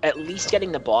at least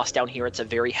getting the boss down here, it's a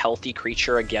very healthy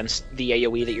creature against the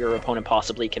AoE that your opponent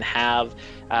possibly can have.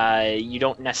 You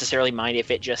don't necessarily mind if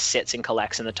it just sits and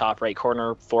collects in the top right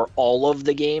corner for all of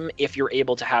the game, if you're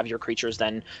able to have your creatures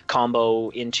then combo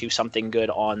into something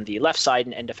good on the left side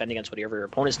and defend against whatever your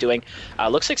opponent's doing.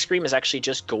 Looks like Scream is actually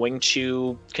just going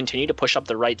to continue to push up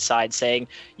the right side, saying,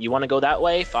 you want to go that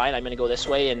way? Fine, I'm going to go this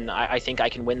way, and I think I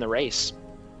can win the race.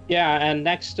 Yeah, and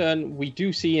next turn we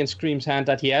do see in Scream's hand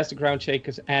that he has the Ground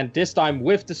Shakers, and this time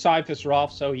with the Cypher's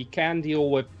Wrath, so he can deal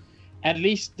with at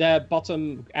least the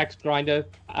bottom Axe Grinder.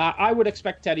 I would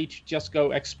expect Teddy to just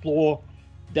go explore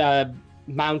the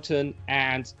mountain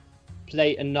and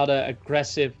play another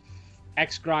aggressive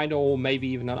Axe Grinder, or maybe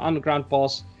even an underground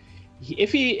boss.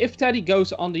 If Teddy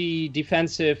goes on the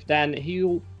defensive, then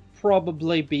he'll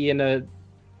probably be in a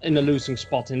losing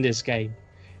spot in this game.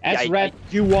 As Red,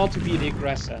 you want to be the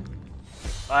aggressor.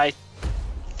 I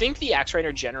think the Axe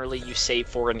Rider generally you save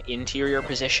for an interior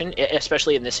position,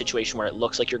 especially in this situation where it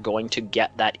looks like you're going to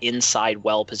get that inside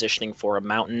well positioning for a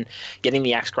mountain. Getting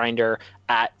the Axe Grinder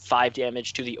at 5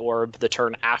 damage to the orb the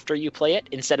turn after you play it,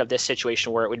 instead of this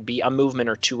situation where it would be a movement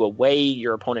or two away.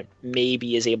 Your opponent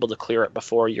maybe is able to clear it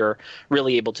before you're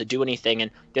really able to do anything, and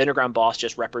the underground boss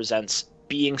just represents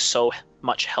being so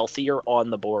much healthier on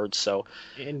the board. So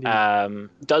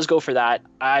does go for that.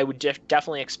 I would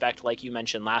definitely expect, like you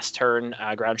mentioned last turn,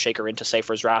 Ground Shaker into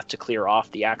Cypher's Wrath to clear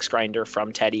off the Axe Grinder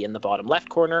from Teddy in the bottom left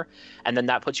corner, and then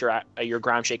that puts your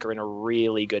Ground Shaker in a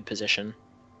really good position.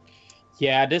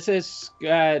 Yeah, this is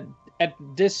at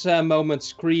this moment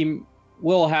Scream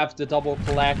will have the double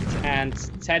collect, and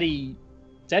Teddy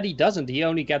doesn't. He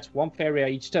only gets 1 Faeria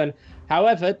each turn.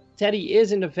 However, Teddy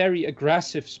is in a very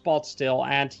aggressive spot still,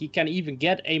 and he can even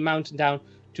get a mountain down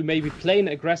to maybe play an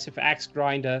aggressive Axe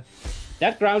Grinder.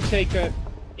 That Ground Shaker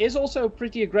is also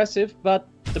pretty aggressive, but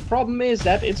the problem is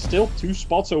that it's still 2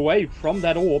 spots away from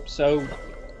that orb, so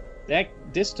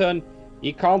this turn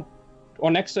he can't,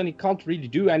 or next turn he can't really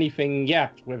do anything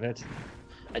yet with it.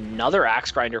 Another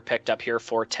Axe Grinder picked up here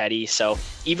for Teddy, so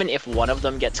even if one of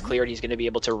them gets cleared, he's going to be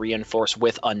able to reinforce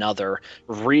with another.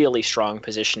 Really strong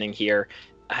positioning here.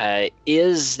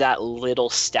 Is that little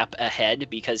step ahead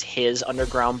because his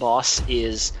underground boss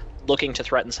is looking to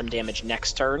threaten some damage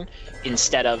next turn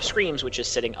instead of Screams, which is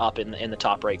sitting up in the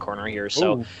top right corner here.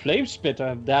 So Flame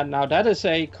Spitter. That is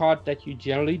a card that you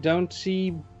generally don't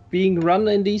see being run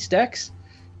in these decks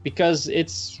because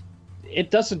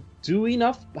it doesn't do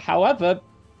enough. However,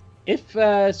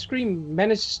 if Scream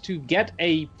manages to get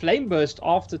a Flame Burst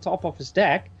off the top of his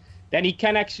deck, then he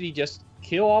can actually just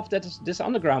kill off this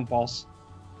underground boss.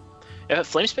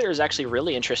 Flame Spitter is actually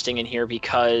really interesting in here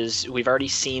because we've already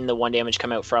seen the 1 damage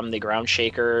come out from the Ground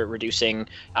Shaker, reducing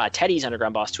Teddy's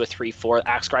underground boss to a 3/4.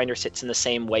 Axe Grinder sits in the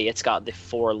same way. It's got the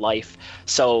 4 life.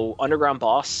 So underground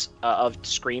boss of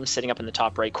Scream sitting up in the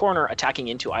top right corner, attacking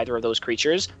into either of those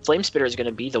creatures. Flame Spitter is going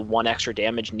to be the 1 extra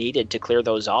damage needed to clear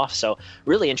those off. So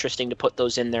really interesting to put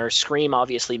those in there. Scream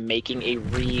obviously making a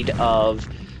read of,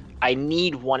 I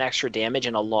need 1 extra damage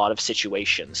in a lot of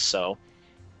situations. So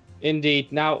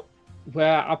indeed. Now,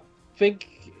 where I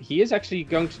think he is actually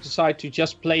going to decide to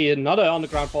just play another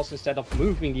underground boss instead of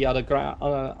moving the other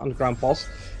underground boss.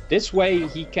 This way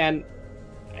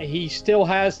he still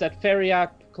has that Faeria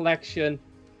collection,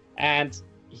 and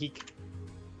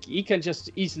he can just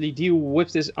easily deal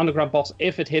with this underground boss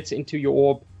if it hits into your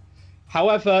orb.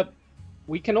 However,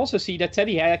 we can also see that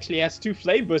Teddy actually has 2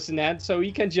 Flame Bursts in hand, so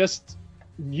he can just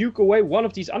nuke away one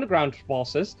of these underground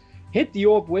bosses, hit the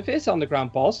orb with his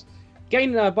underground boss,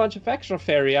 gain a bunch of extra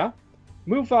Faeria,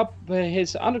 move up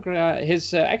his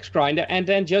Axe Grinder, and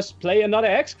then just play another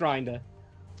Axe Grinder.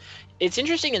 It's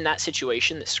interesting in that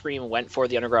situation that Scream went for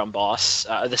the underground boss,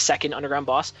 the second underground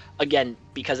boss. Again,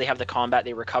 because they have the combat,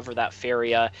 they recover that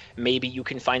Faeria. Maybe you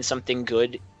can find something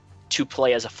good to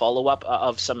play as a follow-up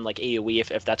of some like AoE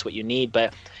if that's what you need.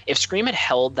 But if Scream had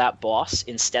held that boss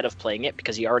instead of playing it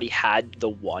because he already had the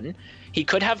 1, he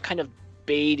could have kind of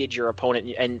baited your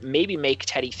opponent and maybe make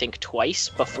Teddy think twice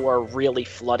before really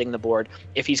flooding the board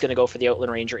if he's going to go for the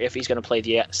Outland Ranger, if he's going to play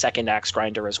the second Axe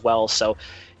Grinder as well. So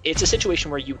it's a situation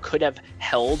where you could have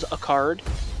held a card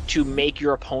to make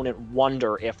your opponent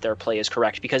wonder if their play is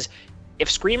correct, because if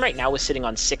Scream right now was sitting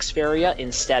on 6 Faeria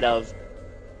instead of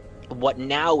what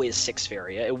now is 6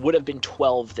 Faeria, it would have been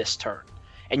 12 this turn.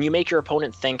 And you make your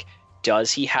opponent think,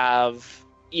 does he have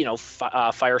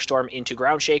Firestorm into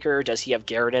Ground Shaker? Does he have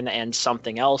Garridan and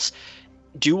something else?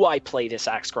 Do I play this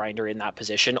Axe Grinder in that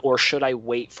position, or should I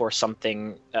wait for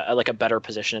something like a better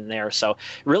position in there? So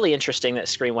really interesting that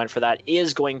Scream went for that.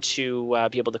 Is going to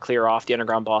be able to clear off the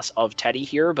underground boss of Teddy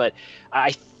here, but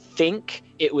I think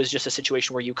it was just a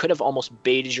situation where you could have almost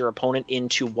baited your opponent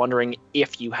into wondering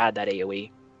if you had that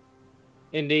AoE.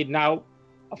 Indeed. Now,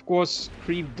 of course,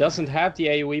 Scream doesn't have the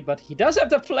AoE, but he does have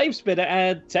the Flame Spitter,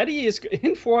 and Teddy is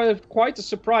in for quite a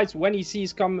surprise when he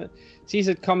sees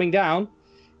it coming down.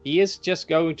 He is just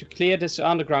going to clear this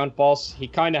underground boss. He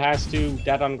kind of has to.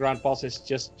 That underground boss is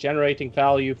just generating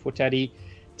value for Teddy.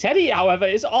 Teddy, however,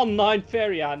 is on 9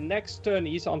 Faeria. Next turn,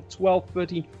 he's on 12,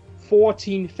 13,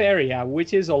 14 Faeria,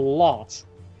 which is a lot.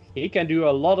 He can do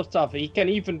a lot of stuff. He can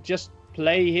even just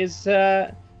play his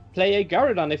play a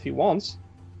Garrodon if he wants.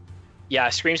 Yeah,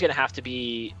 Scream's going to have to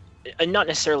be not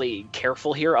necessarily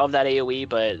careful here of that AoE,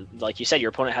 but like you said, your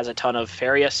opponent has a ton of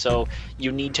Faeria, so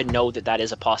you need to know that that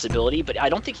is a possibility, but I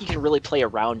don't think he can really play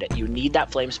around it. You need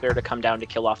that Flame Spitter to come down to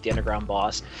kill off the underground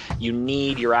boss. You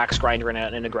need your Axe Grinder in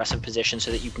an aggressive position so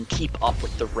that you can keep up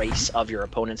with the race of your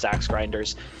opponent's Axe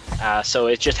Grinders. So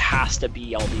it just has to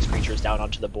be all these creatures down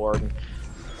onto the board. And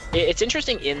it's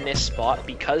interesting in this spot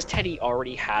because Teddy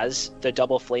already has the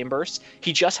double Flame Burst.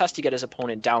 He just has to get his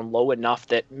opponent down low enough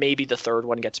that maybe the third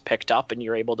one gets picked up and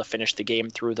you're able to finish the game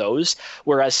through those,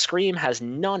 whereas Scream has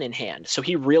none in hand. So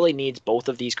he really needs both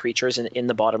of these creatures in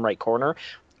the bottom right corner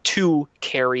to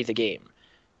carry the game.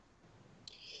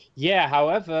 Yeah,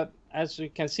 however, as you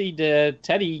can see, the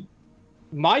Teddy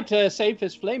might save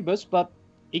his Flame Burst, but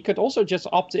he could also just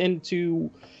opt in to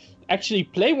actually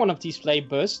play one of these Flame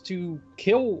Bursts to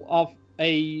kill off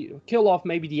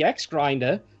maybe the Axe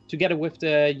Grinder together with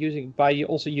the using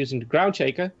the Ground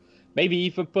Shaker, maybe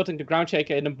even putting the Ground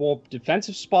Shaker in a more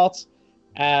defensive spot,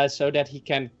 so that he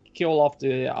can kill off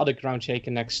the other Ground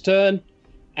Shaker next turn,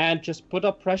 and just put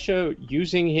up pressure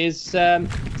using his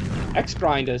Axe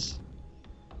Grinders.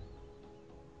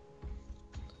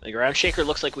 The Ground Shaker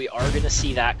looks like we are going to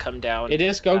see that come down. It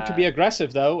is going to be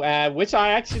aggressive, though, which I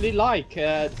actually like.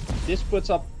 This puts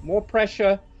up more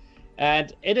pressure,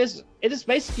 and it is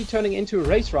basically turning into a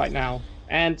race right now.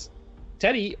 And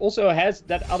Teddy also has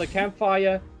that other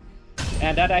Campfire,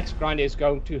 and that Axe Grinder is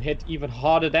going to hit even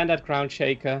harder than that Ground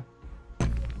Shaker.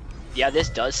 Yeah, this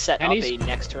does set up a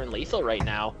next turn lethal right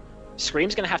now.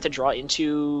 Scream's going to have to draw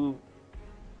into...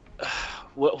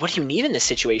 What do you need in this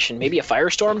situation? Maybe a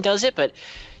Firestorm does it, but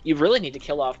you really need to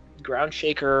kill off Ground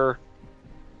Shaker,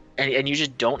 and you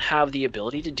just don't have the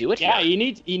ability to do it. Yeah,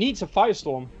 here. he needs a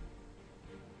Firestorm.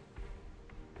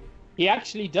 He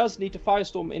actually does need a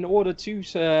Firestorm in order to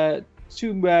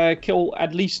kill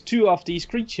at least 2 of these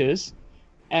creatures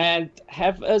and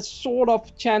have a sort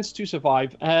of chance to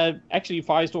survive. Actually,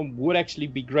 Firestorm would actually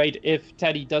be great if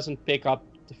Teddy doesn't pick up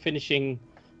the finishing.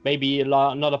 Maybe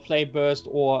another Flame Burst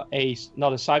or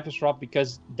another Cypher Swap,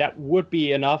 because that would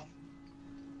be enough.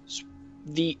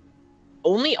 The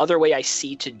only other way I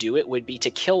see to do it would be to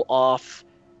kill off,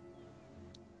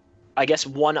 I guess,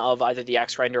 one of either the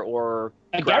Axe Grinder or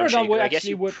Ground Shaker. I guess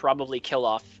you would probably kill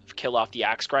off the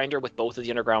Axe Grinder with both of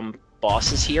the underground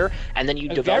bosses here, and then you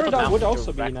develop a mount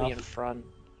directly in front.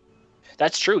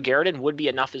 That's true. Garrodon would be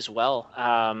enough as well.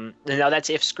 Now that's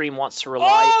if Scream wants to rely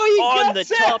on the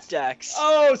top decks.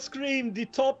 Oh, Scream, the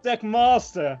top deck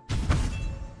master.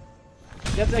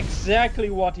 That's exactly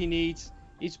what he needs.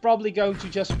 He's probably going to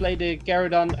just play the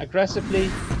Garrodon aggressively.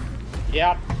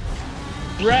 Yeah.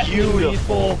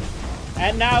 Beautiful.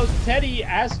 And now Teddy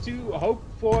has to hope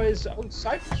for his own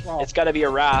Cypher Swap. It's got to be a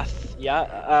Wrath. Yeah.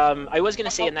 I was going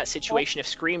to say in that situation, if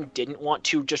Scream didn't want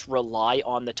to just rely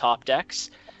on the top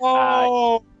decks,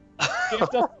 Gift of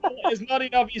Steel is not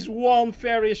enough. He's 1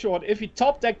 Faeria short. If he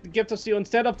top decked the Gift of Steel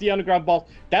instead of the underground boss,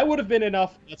 that would have been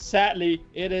enough. But sadly,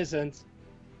 it isn't.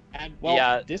 And well,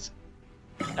 yeah,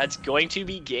 that's going to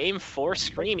be game for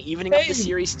Scream, evening up the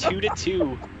series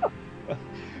 2-2.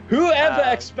 Whoever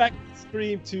expected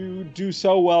Scream to do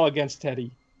so well against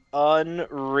Teddy?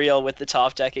 Unreal with the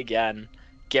top deck again.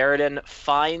 Garrodon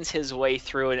finds his way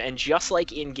through, and just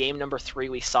like in game number 3,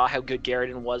 we saw how good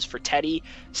Garrodon was for Teddy.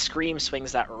 Scream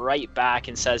swings that right back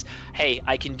and says, hey,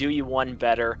 I can do you one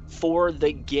better for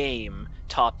the game,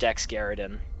 top decks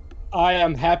Garrodon. I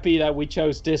am happy that we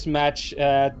chose this match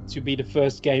to be the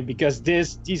first game, because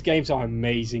these games are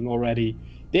amazing already.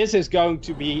 This is going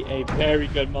to be a very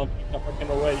good monthly cup, I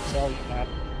can already tell you that.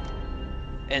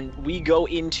 And we go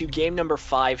into game number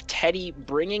 5. Teddy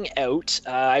bringing out,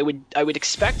 I would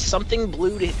expect something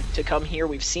blue to come here.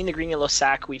 We've seen the green-yellow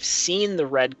sack, we've seen the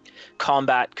red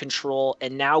combat control,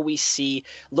 and now we see,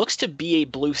 looks to be a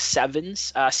blue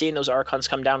 7s. Seeing those Archons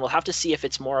come down, we'll have to see if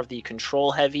it's more of the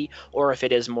control heavy or if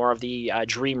it is more of the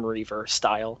Dream Reaver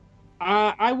style.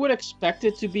 I would expect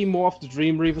it to be more of the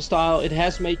Dream Reaver style. It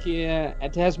has made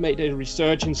a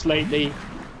resurgence lately.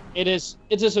 It is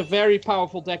a very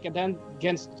powerful deck, and then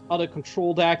against other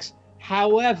control decks,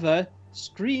 However,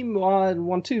 Scream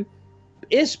 1-2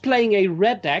 is playing a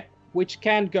red deck which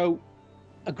can go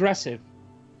aggressive.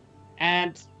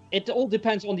 And it all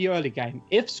depends on the early game.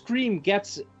 If Scream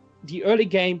gets the early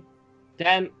game,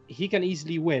 then he can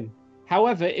easily win.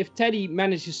 However, if Teddy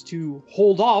manages to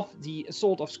hold off the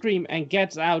assault of Scream and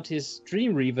gets out his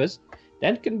Dream Reavers,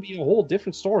 then it can be a whole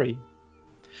different story.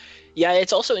 Yeah,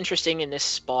 it's also interesting in this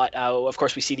spot. Of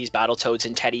course, we see these Battletoads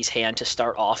in Teddy's hand to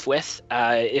start off with.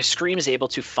 If Scream is able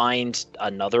to find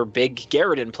another big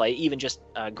Garrett in play, even just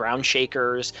Ground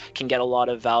Shakers can get a lot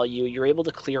of value. You're able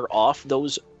to clear off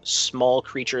those small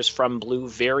creatures from blue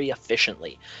very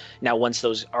efficiently. Now, once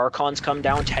those Archons come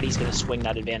down, Teddy's going to swing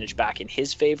that advantage back in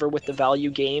his favor with the value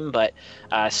game, but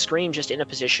Scream just in a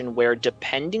position where,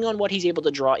 depending on what he's able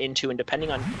to draw into and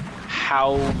depending on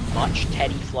how much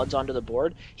Teddy floods onto the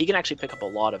board, he can actually pick up a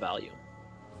lot of value.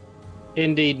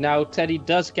 Indeed. Now, Teddy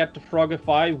does get the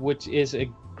Frogify, which is a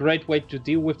great way to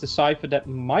deal with the Cypher that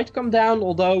might come down,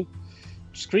 although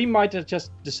Scream might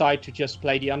just decide to just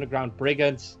play the Underground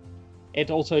Brigand. It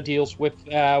also deals with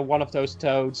one of those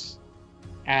toads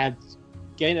and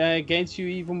gains you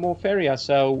even more Faeria.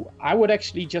 So I would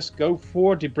actually just go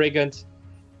for the Brigand.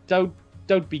 Don't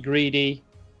be greedy.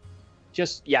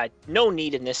 Yeah, no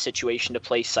need in this situation to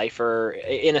play Cypher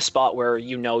in a spot where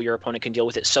you know your opponent can deal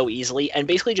with it so easily and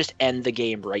basically just end the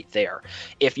game right there.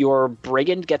 If your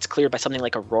Brigand gets cleared by something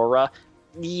like Aurora,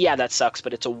 yeah, that sucks,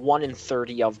 but it's a 1 in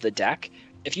 30 of the deck.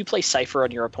 If you play Cypher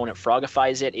and your opponent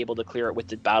Frogifies it, able to clear it with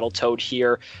the Battletoad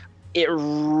here, it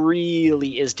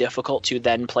really is difficult to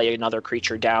then play another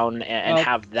creature down and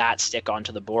have that stick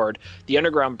onto the board. The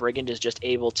Underground Brigand is just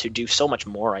able to do so much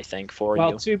more, I think, for you.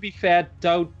 Well, to be fair,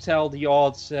 don't tell the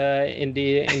odds in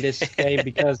this game,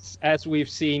 because as we've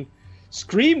seen,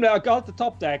 Scream now got the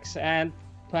top decks, and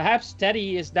perhaps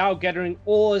Teddy is now gathering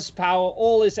all his power,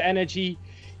 all his energy.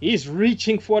 He's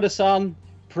reaching for the sun,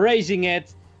 praising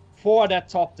it for that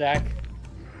top deck.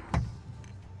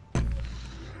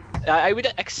 I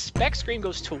would expect Scream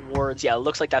goes towards, yeah, it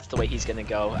looks like that's the way he's going to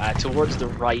go, towards the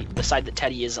right, the side that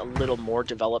Teddy is a little more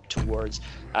developed towards.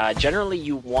 Generally,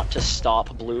 you want to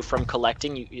stop blue from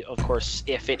collecting, of course,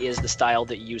 if it is the style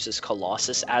that uses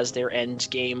Colossus as their end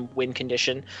game win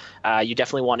condition. You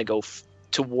definitely want to go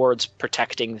towards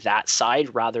protecting that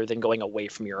side rather than going away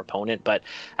from your opponent. But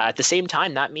at the same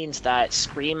time, that means that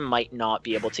Scream might not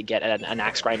be able to get an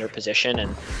Axe Grinder position,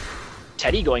 and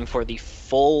Teddy going for the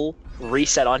full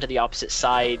reset onto the opposite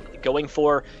side, going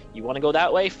for, you want to go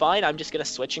that way? Fine, I'm just going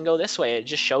to switch and go this way. It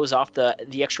just shows off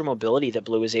the extra mobility that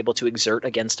blue is able to exert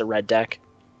against a red deck.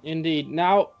 Indeed.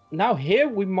 Now here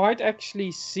we might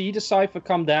actually see the Cypher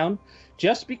come down,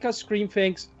 just because Scream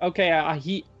thinks, okay,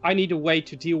 I need a way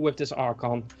to deal with this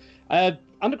Archon.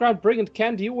 Underground Brigand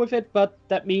can deal with it, but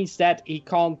that means that he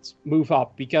can't move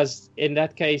up, because in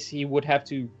that case he would have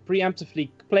to preemptively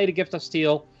play the Gift of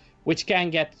Steel, which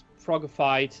can get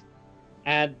Frogified,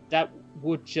 and that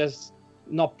would just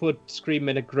not put Scream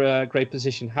in a great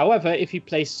position. However, if he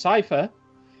plays Cypher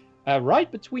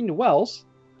right between the wells,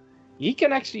 he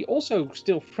can actually also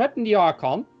still threaten the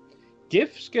Archon,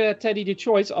 gives Teddy the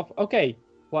choice of, okay,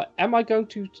 well, am I going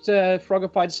to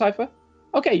Frogify the Cypher?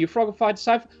 Okay, you Frogify the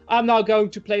Cypher. I'm now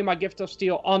going to play my Gift of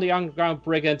Steel on the Underground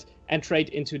Brigand and trade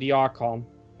into the Archon,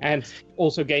 and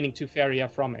also gaining 2 Faeria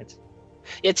from it.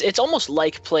 It's almost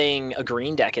like playing a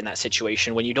green deck in that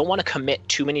situation when you don't want to commit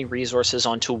too many resources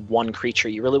onto one creature.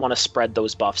 You really want to spread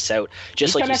those buffs out.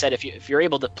 Just like you said, if you're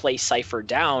able to play Cypher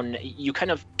down, you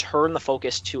kind of turn the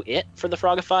focus to it for the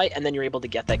Frogify, and then you're able to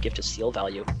get that Gift of Steel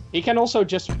value. He can also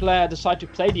just decide to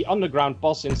play the Underground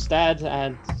boss instead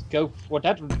and go for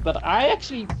that. But I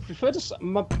actually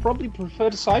probably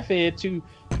prefer the Cypher here to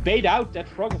bait out that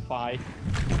Frogify.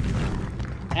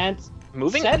 And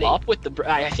moving up with the,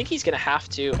 I think he's going to have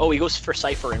to. Oh, he goes for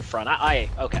Cypher in front.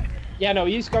 Okay. Yeah, no,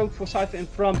 he's going for Cypher in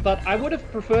front, but I would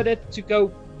have preferred it to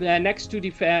go next to the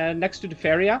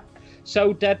Faeria,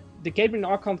 so that the Gabriel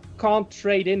Archon can't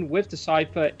trade in with the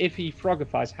Cypher if he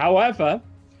Frogifies. However,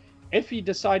 if he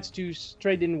decides to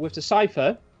trade in with the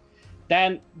Cypher,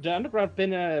 then the Underground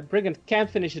Brigand can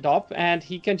finish it off, and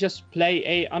he can just play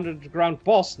a Underground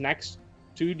boss next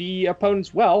to the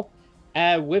opponent's well,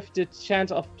 with the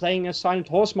chance of playing a Silent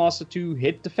Horsemaster to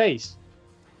hit the face,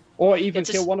 or even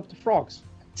kill one of the frogs.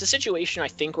 It's a situation, I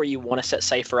think, where you want to set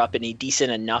Cypher up in a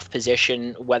decent enough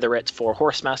position, whether it's for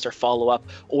Horsemaster follow-up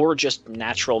or just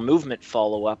natural movement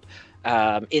follow-up,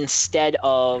 instead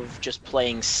of just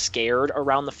playing scared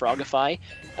around the Frogify.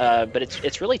 But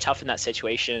it's really tough in that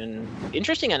situation.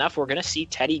 Interesting enough, we're going to see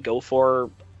Teddy go for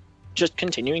just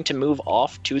continuing to move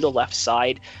off to the left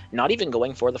side, not even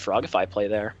going for the Frogify play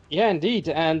there. Yeah, indeed.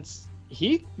 And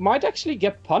he might actually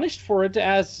get punished for it,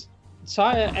 as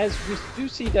we do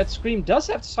see that Scream does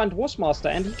have the signed Horsemaster,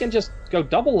 and he can just go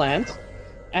double land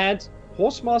and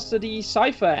Horsemaster the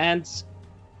Cypher and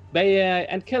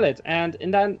kill it. And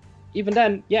then, even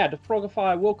then, yeah, the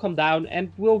Frogify will come down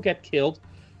and will get killed,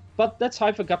 but that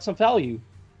Cypher got some value.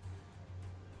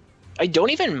 I don't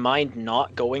even mind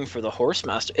not going for the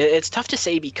Horsemaster. It's tough to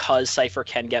say because Cypher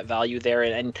can get value there,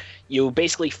 and you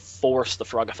basically force the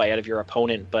Frogify out of your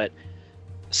opponent, but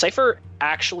Cypher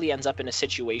actually ends up in a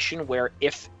situation where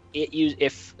if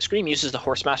Scream uses the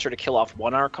Horsemaster to kill off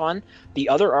one Archon, the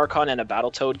other Archon and a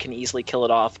Battletoad can easily kill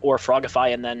it off, or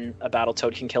Frogify and then a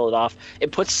Battletoad can kill it off.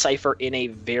 It puts Cypher in a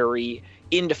very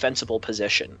indefensible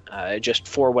position, just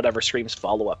for whatever Scream's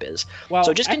follow-up is. Well,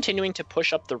 so just continuing to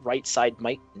push up the right side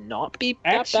might not be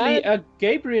that actually bad. A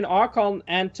Gabriel Archon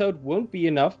and Toad won't be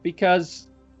enough, because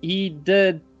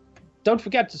don't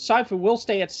forget, the Cypher will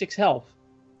stay at 6 health.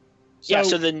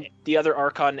 So then the other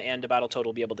Archon and a Battletoad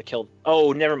will be able to kill.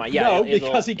 Oh, never mind. Yeah, no,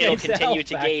 because it'll continue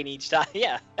to gain each time.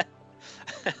 Yeah.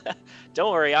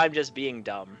 Don't worry, I'm just being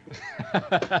dumb.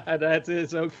 That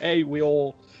is okay.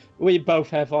 We both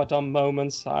have our dumb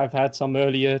moments. I've had some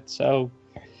earlier, so.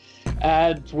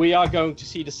 And we are going to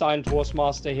see the Silent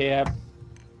Horsemaster here.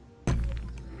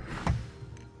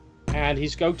 And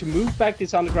he's going to move back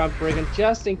this Underground Brigand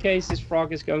just in case this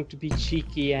Frog is going to be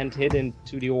cheeky and hit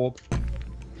into the orb.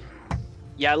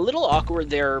 Yeah, a little awkward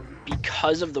there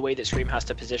because of the way that Scream has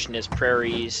to position his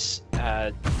prairies.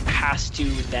 Has to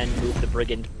then move the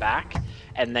Brigand back,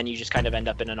 and then you just kind of end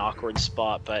up in an awkward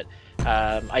spot. But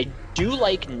I do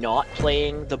like not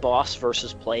playing the boss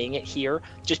versus playing it here,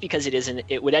 just because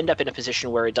it would end up in a position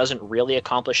where it doesn't really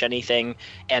accomplish anything,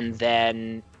 and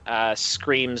then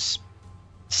Scream's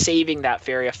saving that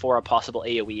Faeria for a possible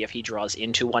AoE if he draws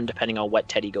into one, depending on what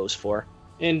Teddy goes for.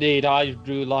 Indeed, I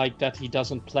do like that he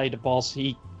doesn't play the boss.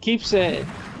 He keeps it.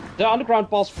 The Underground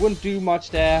boss wouldn't do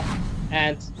much there.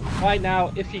 And right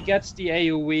now, if he gets the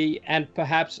AoE and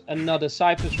perhaps another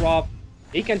Cypress Wrath,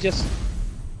 he can just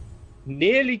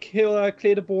nearly clear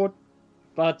the board.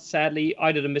 But sadly,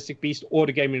 either the Mystic Beast or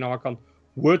the Gaming Archon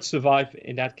would survive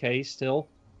in that case still.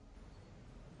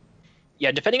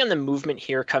 Yeah, depending on the movement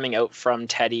here coming out from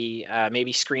Teddy,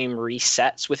 maybe Scream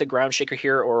resets with a Ground Shaker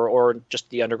here, or just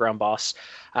the Underground boss.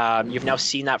 You've now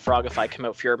seen that Frogify come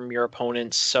out from your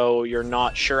opponents, so you're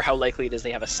not sure how likely it is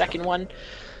they have a second one.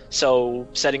 So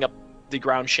setting up the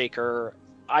Ground Shaker,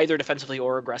 either defensively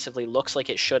or aggressively, looks like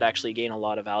it should actually gain a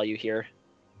lot of value here.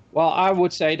 Well, I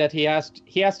would say that he has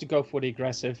to go for the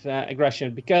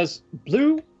aggression, because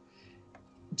Blue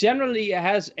generally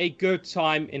has a good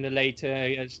time in the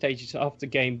later stages of the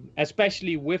game,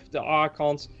 especially with the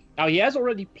Archons. Now, he has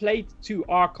already played 2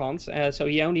 Archons, so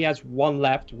he only has 1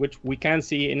 left, which we can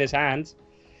see in his hand.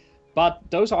 But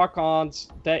those Archons,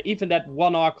 even that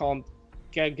 1 Archon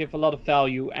can give a lot of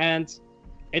value. And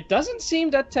it doesn't seem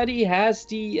that Teddy has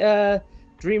the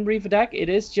Dream Reaver deck. It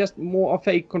is just more of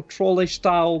a control-ish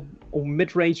style or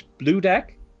mid-range blue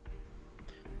deck.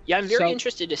 Yeah, I'm very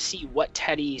interested to see what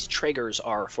Teddy's triggers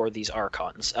are for these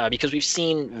Archons, because we've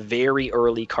seen very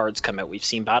early cards come out. We've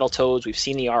seen Battletoads, we've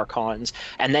seen the Archons,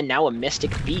 and then now a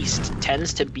Mystic Beast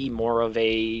tends to be more of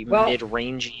a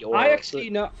mid-rangey. Or I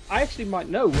actually might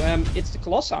know. It's the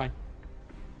Colossi.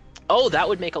 Oh, that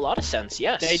would make a lot of sense.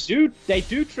 Yes, they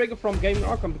do trigger from Gaming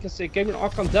Archon, because the Gaming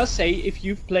Archon does say if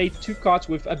you've played 2 cards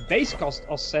with a base cost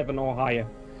of 7 or higher,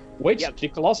 which the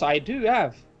Colossi do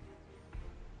have.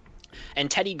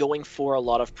 And Teddy going for a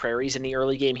lot of prairies in the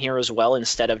early game here as well,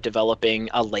 instead of developing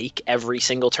a lake every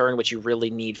single turn, which you really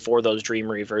need for those Dream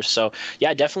Reavers. So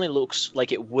yeah, it definitely looks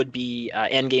like it would be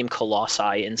endgame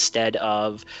Colossi instead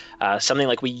of something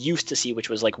like we used to see, which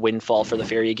was like Windfall for the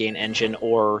Faeria Gain engine,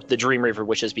 or the Dream Reaver,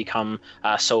 which has become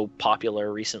so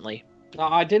popular recently.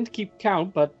 I didn't keep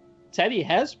count, but Teddy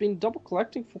has been double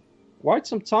collecting for quite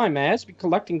some time. He has been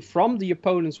collecting from the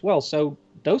opponent as well. So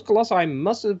those Colossi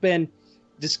must have been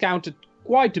discounted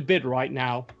quite a bit right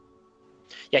now.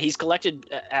 Yeah, he's collected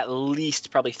at least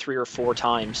probably 3 or 4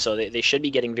 times, so they should be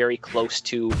getting very close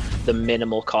to the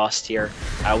minimal cost here.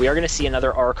 We are going to see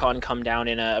another Archon come down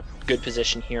in a good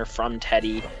position here from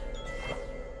Teddy.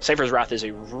 Cypher's Wrath is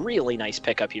a really nice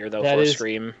pickup here, though, for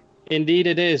Scream. Indeed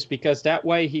it is, because that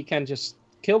way he can just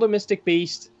kill the Mystic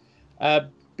Beast,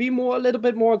 be a little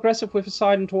bit more aggressive with his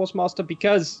Silent Horsemaster,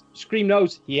 because Scream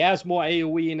knows he has more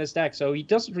AoE in his deck, so he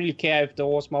doesn't really care if the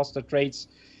Horsemaster trades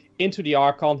into the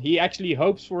Archon. He actually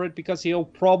hopes for it, because he'll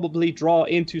probably draw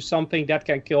into something that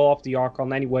can kill off the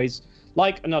Archon anyways,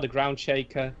 like another Ground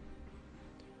Shaker.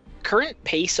 current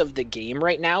pace of the game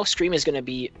right now, Scream is going to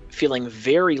be feeling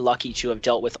very lucky to have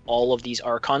dealt with all of these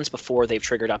Archons before they've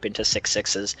triggered up into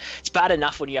 6/6s. It's bad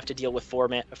enough when you have to deal with four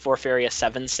Faeria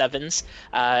 7/7s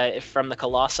from the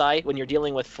Colossi. When you're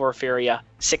dealing with 4 Faeria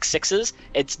 6/6s,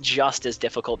 it's just as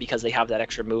difficult because they have that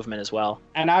extra movement as well.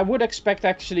 And I would expect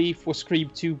actually for Scream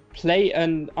to play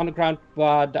the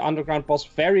underground boss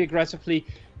very aggressively,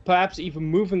 perhaps even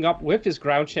moving up with his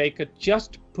Ground Shaker,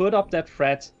 just to put up that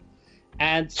threat.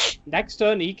 And next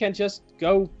turn, he can just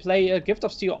go play a Gift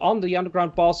of Steel on the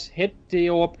underground boss, hit the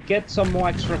orb, get some more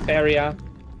extra Faeria.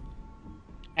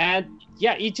 And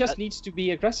yeah, he just needs to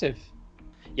be aggressive.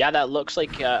 Yeah, that looks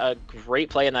like a great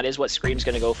play, and that is what Scream's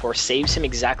going to go for. Saves him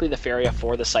exactly the Faeria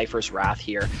for the Cypher's Wrath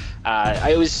here.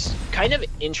 I was kind of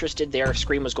interested there if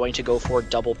Scream was going to go for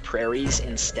double Prairies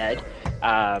instead,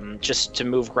 just to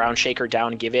move Ground Shaker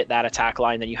down, give it that attack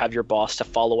line, then you have your boss to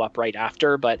follow up right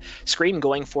after. But Scream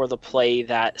going for the play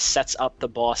that sets up the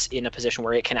boss in a position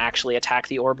where it can actually attack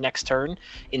the orb next turn,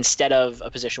 instead of a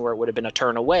position where it would have been a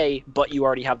turn away, but you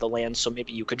already have the land, so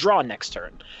maybe you could draw next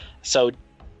turn. So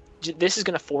this is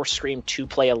going to force Scream to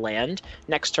play a land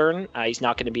next turn. He's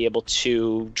not going to be able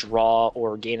to draw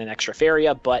or gain an extra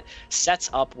Faeria, but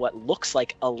sets up what looks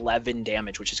like 11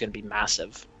 damage, which is going to be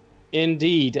massive.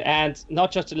 Indeed, and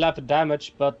not just 11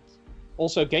 damage, but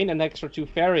also gain an extra 2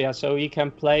 Faeria, so he can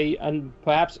play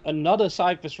perhaps another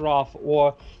Cypher's Wrath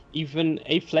or even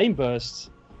a Flame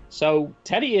Burst. So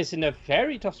Teddy is in a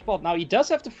very tough spot. Now he does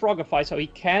have the Frogify, so he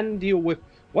can deal with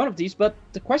one of these, but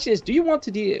the question is, do you want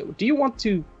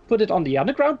to put it on the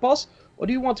underground boss, or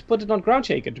do you want to put it on Ground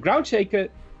Shaker? The Ground Shaker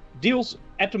deals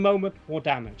at the moment more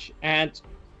damage, and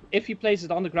if he plays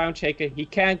it on the Ground Shaker, he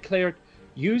can clear it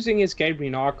using his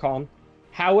Gabriel Archon.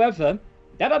 However,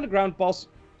 that underground boss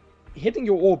hitting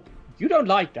your orb, you don't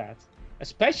like that,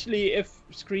 especially if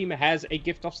Scream has a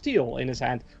Gift of Steel in his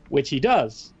hand, which he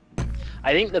does.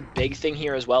 I think the big thing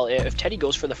here as well, if Teddy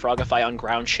goes for the Frogify on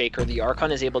Ground Shaker, the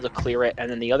Archon is able to clear it, and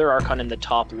then the other Archon in the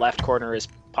top left corner is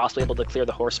possibly able to clear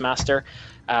the Horsemaster.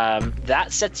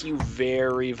 That sets you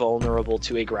very vulnerable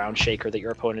to a Ground Shaker that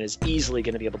your opponent is easily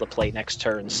going to be able to play next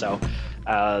turn. So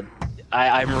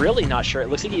I'm really not sure. It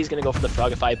looks like he's going to go for the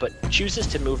Frogify, but chooses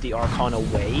to move the Archon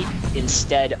away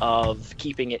instead of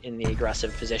keeping it in the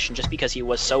aggressive position, just because he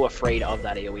was so afraid of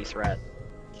that AoE threat.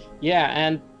 Yeah,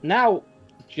 and now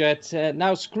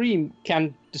Scream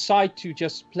can decide to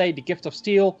just play the Gift of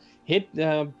Steel,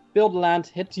 build land,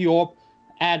 hit the orb,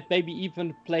 and maybe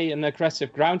even play an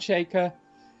aggressive Ground Shaker.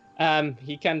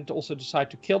 He can also decide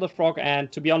to kill the frog,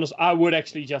 and to be honest, I would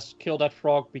actually just kill that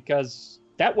frog, because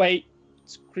that way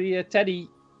Teddy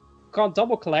can't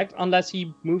double collect unless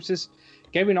he moves his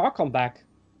Gabriel Archon back.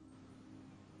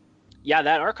 Yeah,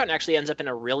 that Archon actually ends up in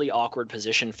a really awkward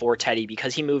position for Teddy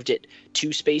because he moved it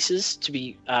 2 spaces to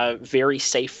be very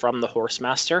safe from the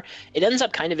Horsemaster. It ends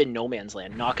up kind of in no man's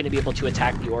land, not going to be able to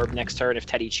attack the orb next turn if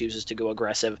Teddy chooses to go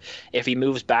aggressive. If he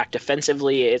moves back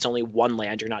defensively, it's only 1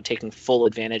 land. You're not taking full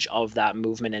advantage of that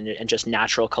movement and just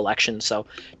natural collection. So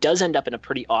does end up in a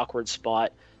pretty awkward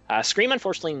spot. Scream,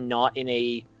 unfortunately, not in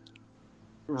a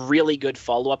really good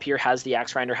follow-up here, has the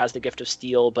Axe Grinder, has the Gift of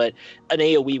Steel, but an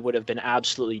AoE would have been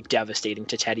absolutely devastating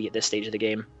to Teddy at this stage of the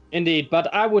game. Indeed,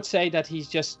 but I would say that he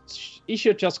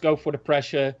should just go for the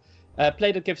pressure,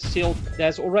 play the Gift of Steel.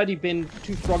 There's already been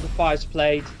 2 Frogifys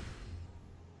played.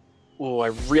 Oh, I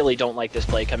really don't like this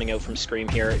play coming out from Scream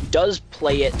here. It does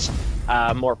play it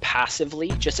more passively,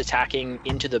 just attacking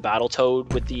into the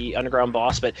Battletoad with the underground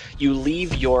boss, but you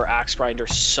leave your Axe Grinder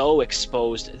so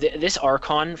exposed. This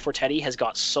Archon for Teddy has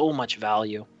got so much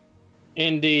value.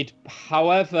 Indeed.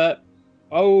 However,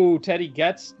 Teddy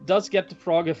does get the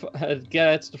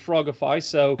Frogify,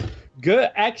 so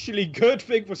good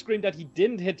thing for Scream that he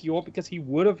didn't hit the orb, because he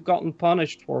would have gotten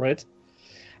punished for it.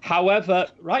 However,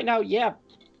 right now, yeah,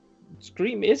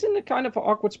 Scream is in a kind of an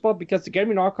awkward spot, because the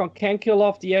Gabriel Archon can kill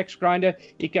off the Axe Grinder.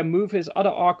 He can move his other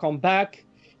Archon back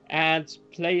and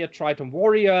play a Triton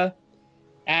Warrior.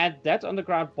 And that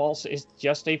underground boss is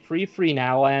just a 3/3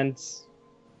 now. And,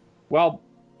 well,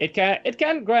 it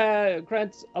can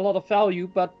grant a lot of value,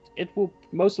 but it will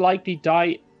most likely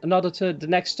die the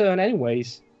next turn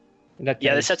anyways.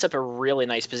 Yeah, this sets up a really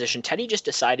nice position. Teddy just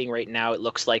deciding right now, it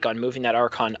looks like, on moving that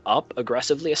Archon up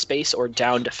aggressively a space or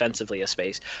down defensively a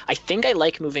space. I think I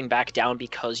like moving back down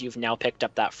because you've now picked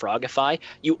up that Frogify.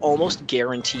 You almost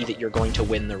guarantee that you're going to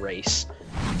win the race.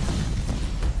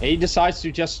 He decides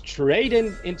to just trade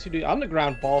into the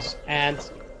underground boss and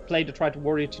play the Triton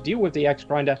Warrior to deal with the Axe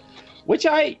Grinder, which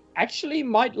I actually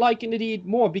might like indeed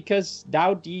more, because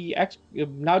now the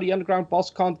underground boss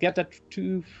can't get that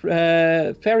 2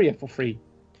 Faeria for free.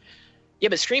 Yeah,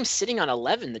 but Scream's sitting on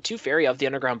 11. The 2 Faeria of the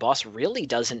underground boss really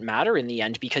doesn't matter in the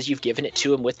end because you've given it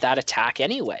to him with that attack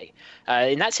anyway.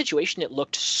 In that situation, it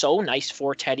looked so nice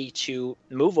for Teddy to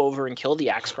move over and kill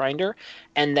the Axe Grinder,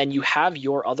 and then you have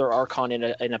your other Archon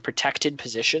in a protected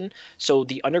position. So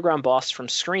the underground boss from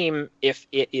Scream, if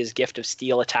it is Gift of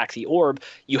Steel, attack the orb,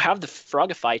 you have the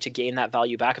Frogify to gain that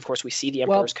value back. Of course, we see the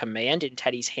Emperor's Command in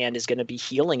Teddy's hand is going to be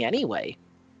healing anyway.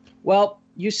 Well,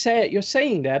 you're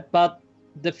saying that, but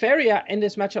the Faeria in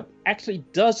this matchup actually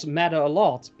does matter a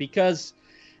lot because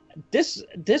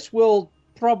this will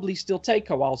probably still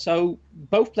take a while. So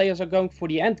both players are going for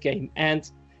the end game,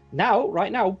 and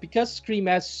right now, because Scream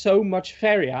has so much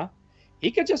Faeria,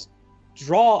 he can just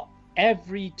draw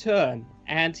every turn,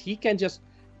 and he can just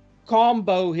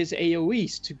combo his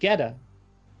AoEs together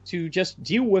to just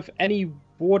deal with any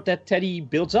board that Teddy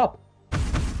builds up.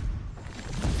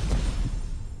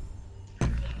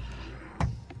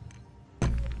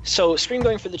 So Scream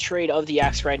going for the trade of the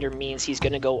Axe Grinder means he's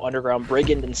going to go Underground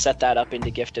Brigand and set that up into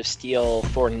Gift of Steel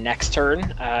for next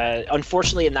turn.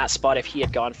 Unfortunately, in that spot, if he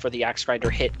had gone for the Axe Grinder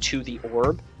hit to the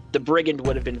orb, the Brigand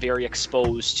would have been very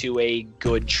exposed to a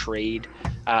good trade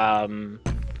from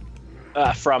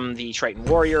the Triton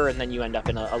Warrior, and then you end up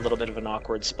in a little bit of an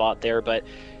awkward spot there. But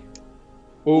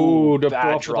the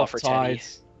bad draw for Teddy.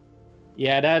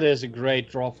 Yeah, that is a great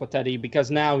draw for Teddy because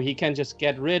now he can just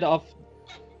get rid of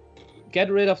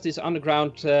this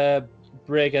underground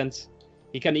brigand.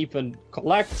 He can even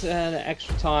collect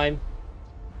extra time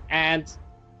and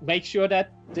make sure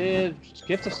that the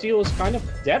Gift of Steel is kind of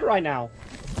dead right now.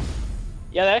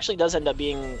 Yeah, that actually does end up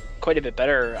being quite a bit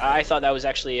better. I thought that was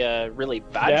actually a really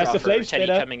bad draw for Teddy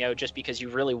coming out, just because you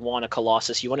really want a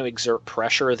Colossus. You want to exert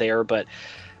pressure there, but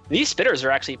these spitters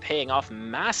are actually paying off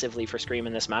massively for Scream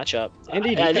in this matchup.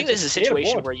 Indeed, I think this is a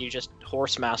situation where you just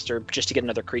Horsemaster just to get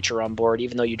another creature on board,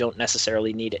 even though you don't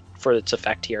necessarily need it for its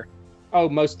effect here. Oh,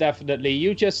 most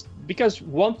definitely. Because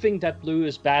one thing that Blue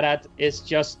is bad at is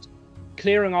just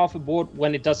clearing off a board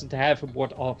when it doesn't have a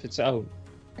board of its own.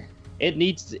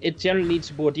 It generally needs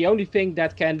a board. The only thing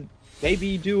that can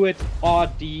maybe do it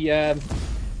are the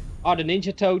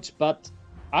Ninja Toads, but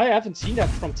I haven't seen that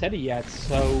from Teddy yet,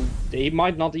 so they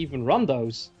might not even run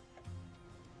those.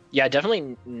 Yeah,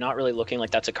 definitely not really looking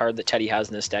like that's a card that Teddy has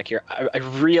in this deck here. I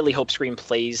really hope Scream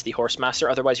plays the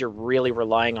Horsemaster, otherwise you're really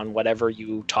relying on whatever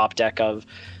you top deck of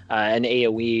an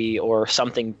AoE or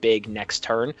something big next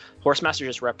turn. Horsemaster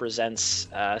just represents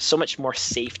so much more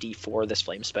safety for this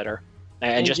Flame Spitter.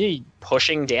 And Indeed. Just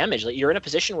pushing damage. Like, you're in a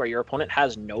position where your opponent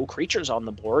has no creatures on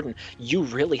the board, and you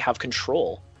really have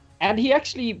control. And he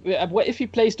actually, if he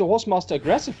plays the Horsemaster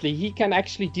aggressively, he can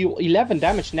actually deal 11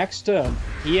 damage next turn.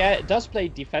 He does play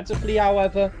defensively,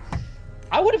 however.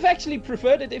 I would have actually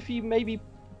preferred it if he maybe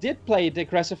did play it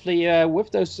aggressively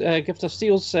with those Gift of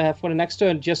Steels for the next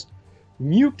turn. Just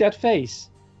nuke that face.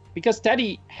 Because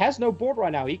Teddy has no board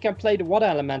right now. He can play the Water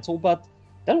Elemental, but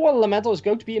that Water Elemental is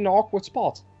going to be in an awkward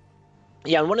spot.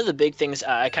 Yeah, and one of the big things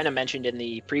I kind of mentioned in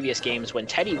the previous games when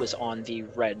Teddy was on the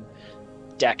red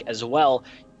deck as well,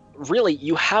 really,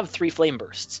 you have 3 Flame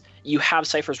Bursts. You have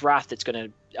Cypher's Wrath that's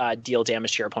going to deal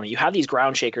damage to your opponent. You have these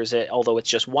Ground Shakers that, although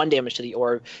it's just 1 damage to the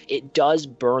orb, it does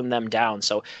burn them down.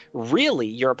 So really,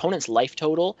 your opponent's life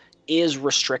total is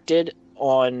restricted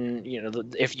on,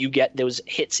 if you get those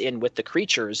hits in with the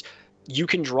creatures, you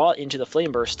can draw into the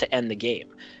Flame Burst to end the game.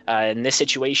 In this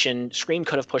situation, Scream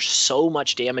could have pushed so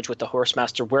much damage with the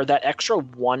Horsemaster, where that extra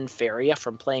 1 Faeria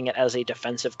from playing it as a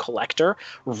defensive collector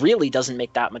really doesn't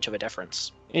make that much of a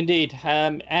difference. Indeed,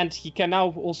 and he can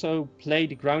now also play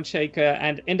the Ground Shaker,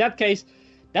 and in that case,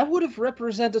 that would have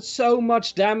represented so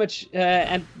much damage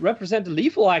and represented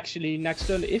lethal actually next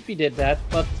turn if he did that,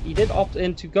 but he did opt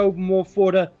in to go more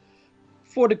for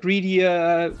the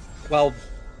greedier,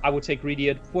 I would say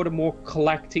greedier, for the more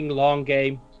collecting long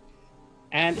game.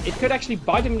 And it could actually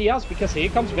bite him in the ass because here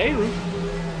comes Beirut.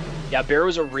 Yeah,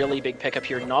 Beru's a really big pickup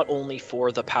here, not only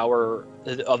for the power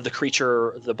of the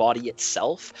creature, the body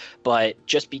itself, but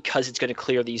just because it's going to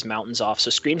clear these mountains off. So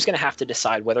Scream's going to have to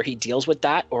decide whether he deals with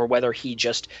that or whether he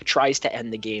just tries to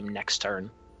end the game next turn.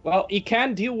 Well, he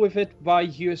can deal with it by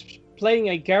playing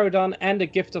a Garrodon and a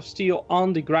Gift of Steel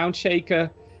on the Ground Shaker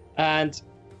and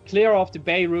clear off the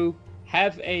Beirut,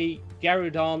 have a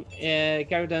Garrodon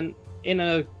in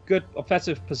a good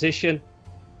offensive position.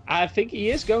 I think he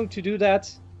is going to do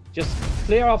that. Just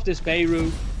clear off this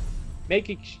Beirut,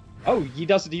 he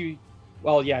doesn't.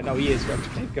 Well, yeah, no, he is going to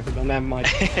play Garrodon. Never mind.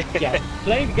 Yeah,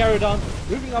 playing the Garrodon,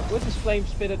 moving up with his Flame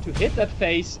Spitter to hit that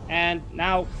face, and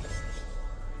now,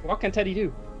 what can Teddy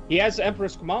do? He has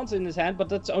Emperor's Commands in his hand, but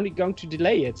that's only going to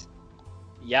delay it.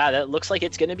 Yeah, that looks like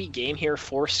it's going to be game here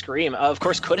for Scream. Of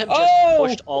course, could have just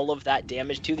pushed all of that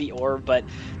damage to the orb, but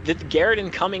the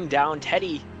Garridan coming down,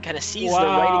 Teddy kind of sees the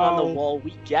writing on the wall.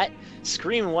 We get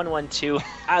Scream 112,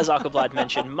 as Aquablad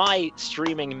mentioned, my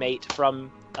streaming mate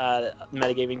from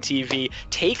Metagaming TV,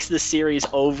 takes the series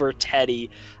over Teddy.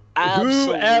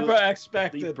 Absolutely who ever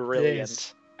expected brilliant.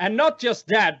 This? And not just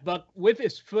that, but with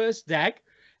his first deck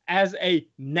as a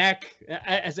Nat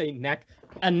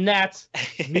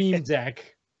meme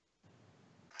deck.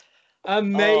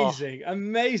 Amazing,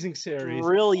 amazing series.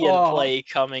 Brilliant play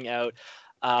coming out.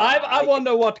 I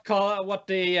wonder what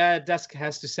the desk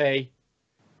has to say.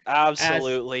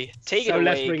 Absolutely. Take it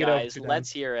away, guys.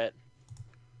 Let's hear it.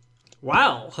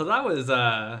 Wow, that was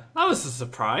a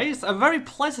surprise. A very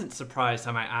pleasant surprise,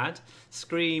 I might add.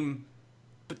 Scream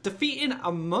defeating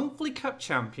a monthly cup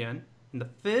champion in the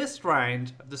first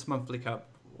round of this monthly cup.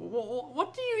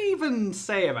 What do you even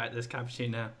say about this,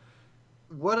 Cappuccino?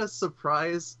 What a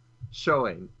surprise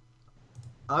showing.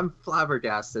 I'm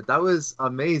flabbergasted. That was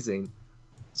amazing.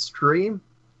 Scream,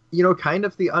 kind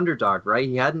of the underdog, right?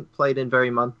 He hadn't played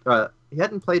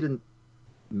in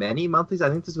many monthlies. I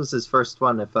think this was his first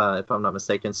one, if I'm not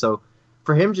mistaken. So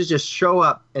for him to just show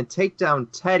up and take down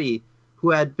Teddy,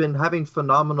 who had been having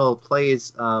phenomenal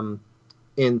plays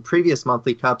in previous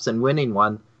monthly cups and winning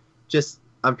one,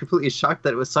 I'm completely shocked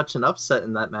that it was such an upset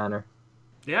in that manner.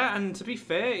 Yeah, and to be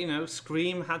fair,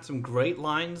 Scream had some great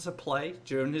lines of play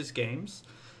during his games.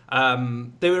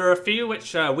 There were a few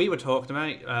which we were talking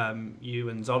about, you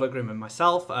and Zologrim and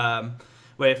myself,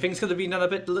 where things could have been done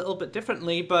a little bit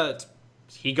differently, but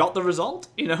he got the result.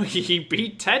 He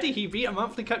beat Teddy. He beat a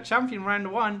monthly cup champion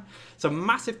round 1. So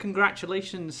massive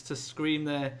congratulations to Scream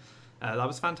there. That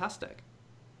was fantastic.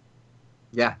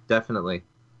 Yeah, definitely.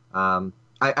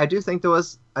 I do think there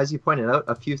was, as you pointed out,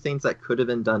 a few things that could have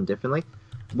been done differently.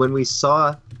 When we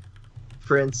saw,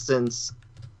 for instance,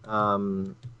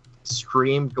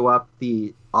 Scream go up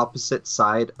the opposite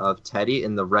side of Teddy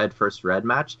in the red versus red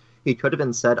match, he could have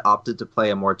instead opted to play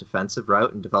a more defensive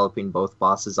route in developing both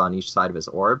bosses on each side of his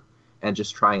orb and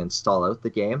just try and stall out the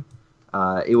game.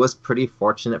 It was pretty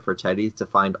fortunate for Teddy to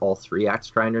find all 3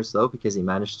 Axe Grinders, though, because he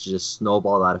managed to just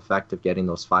snowball that effect of getting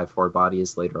those 5/4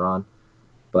 bodies later on.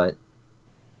 But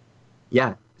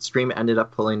yeah, Scream ended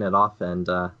up pulling it off, and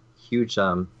huge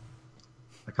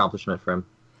accomplishment for him.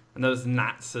 And those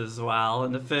Nats as well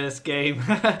in the first game.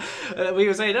 We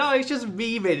were saying, he's just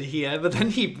memeing here, but then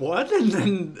he won, and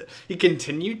then he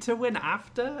continued to win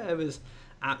after. It was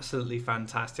absolutely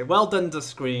fantastic. Well done to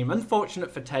Scream.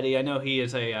 Unfortunate for Teddy. I know he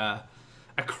is a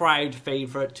crowd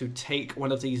favourite to take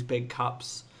one of these big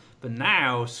cups. But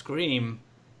now, Scream,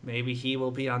 maybe he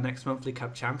will be our next monthly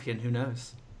cup champion. Who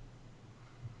knows?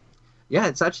 Yeah,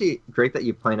 it's actually great that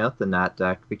you point out the Nat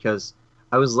deck, because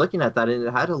I was looking at that and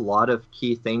it had a lot of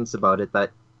key things about it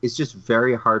that is just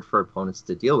very hard for opponents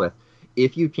to deal with.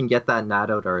 If you can get that Nat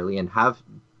out early and have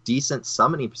decent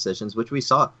summoning positions, which we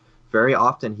saw very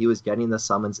often, he was getting the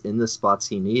summons in the spots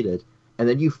he needed. And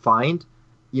then you find,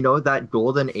 that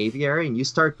golden aviary and you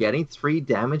start getting 3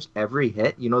 damage every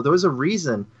hit. There was a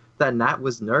reason that Nat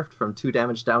was nerfed from 2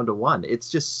 damage down to 1. It's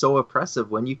just so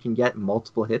oppressive when you can get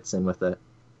multiple hits in with it.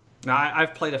 Now,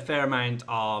 I've played a fair amount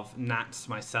of Nats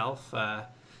myself.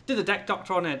 Did a deck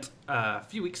doctor on it a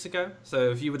few weeks ago. So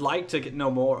if you would like to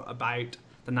know more about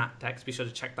the Nat decks, be sure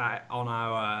to check that on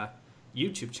our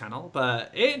YouTube channel. But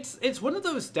it's one of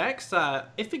those decks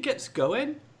that if it gets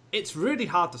going, it's really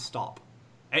hard to stop.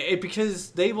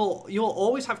 Because you'll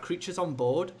always have creatures on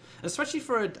board, especially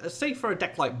for a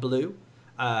deck like Blue,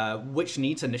 which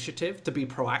needs initiative to be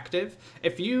proactive.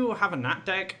 If you have a Nat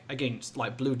deck against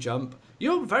like Blue Jump,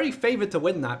 you're very favoured to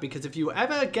win that, because if you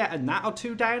ever get a Nat or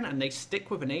 2 down and they stick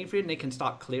with an Aviary and they can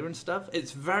start clearing stuff,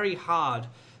 it's very hard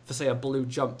for, say, a Blue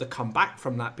Jump to come back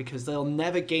from that, because they'll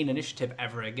never gain initiative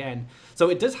ever again. So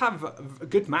it does have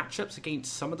good matchups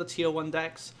against some of the tier 1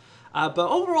 decks. But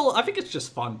overall, I think it's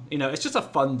just fun. It's just a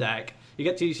fun deck. You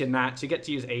get to use your Nats, you get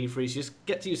to use Aviaries, you just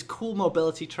get to use cool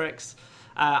mobility tricks.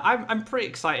 I'm pretty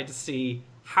excited to see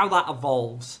how that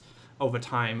evolves over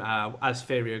time as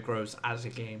Faeria grows as a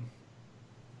game.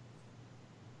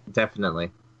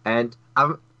 Definitely. And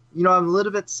I'm a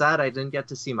little bit sad I didn't get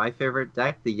to see my favorite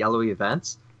deck, the yellow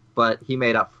events, but he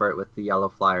made up for it with the yellow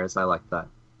flyers. I like that.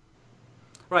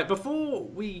 Right, before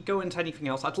we go into anything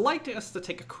else, I'd like us to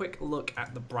take a quick look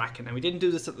at the bracket. And we didn't do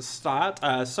this at the start.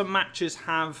 Some matches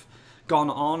have gone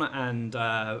on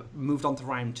and moved on to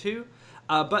round 2.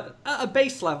 But at a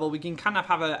base level, we can kind of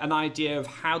have an idea of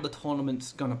how the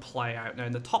tournament's going to play out. Now,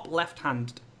 in the top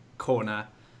left-hand corner,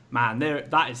 man,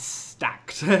 that is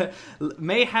stacked.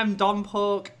 Mayhem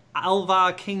Donpork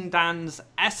Alvar, King Dans,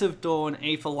 S of Dawn,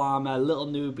 Aether Llama, Little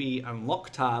Newbie, and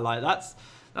Loktar. Like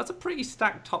that's a pretty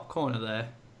stacked top corner there.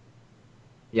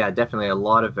 Yeah, definitely a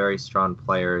lot of very strong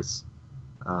players.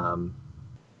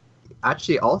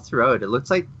 Actually, all throughout, it looks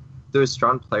like those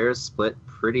strong players split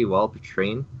pretty well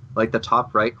between. Like the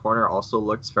top right corner also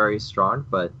looks very strong,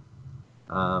 but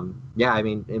yeah, I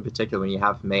mean, in particular, when you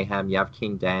have Mayhem, you have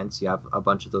King Dance, you have a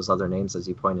bunch of those other names, as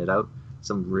you pointed out,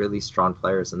 some really strong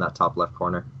players in that top left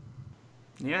corner.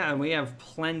 Yeah, and we have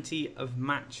plenty of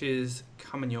matches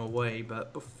coming your way,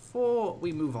 but before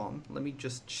we move on, let me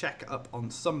just check up on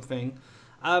something.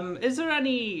 Is there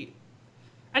any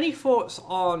thoughts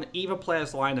on either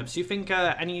player's lineups? Do you think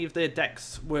any of their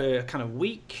decks were kind of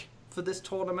weak for this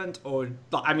tournament? Or,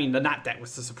 I mean, the Nat deck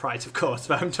was the surprise, of course,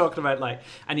 but I'm talking about like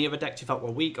any other decks you felt were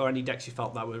weak or any decks you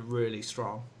felt that were really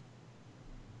strong.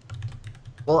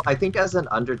 Well, I think as an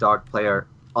underdog player,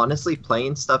 honestly,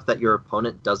 playing stuff that your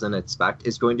opponent doesn't expect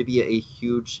is going to be a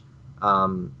huge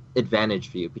advantage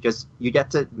for you, because you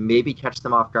get to maybe catch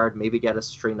them off guard, maybe get a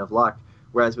string of luck.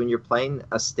 Whereas when you're playing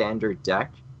a standard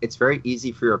deck, it's very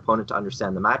easy for your opponent to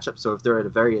understand the matchup. So if they're a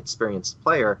very experienced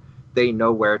player, they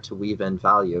know where to weave in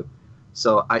value.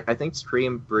 So I think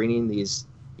Scream bringing these,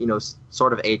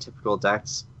 sort of atypical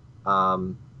decks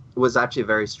was actually a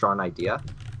very strong idea.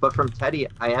 But from Teddy,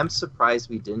 I am surprised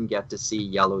we didn't get to see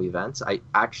yellow events. I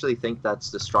actually think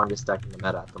that's the strongest deck in the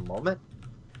meta at the moment.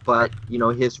 But,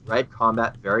 his red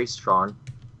combat, very strong.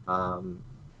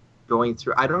 Going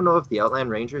through, I don't know if the Outland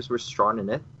Rangers were strong in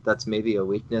it. That's maybe a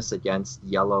weakness against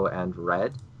yellow and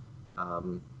red.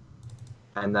 And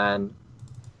then,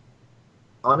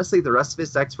 honestly, the rest of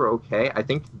his decks were okay. I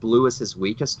think blue is his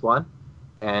weakest one.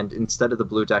 And instead of the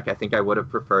blue deck, I think I would have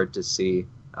preferred to see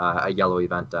a yellow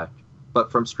event deck. But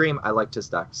from Scream, I liked his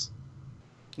decks.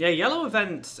 Yeah, yellow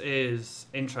events is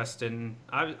interesting.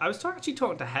 I was actually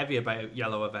talking to Heavy about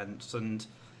yellow events, and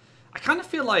I kind of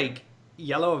feel like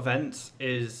yellow events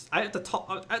is at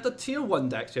the tier 1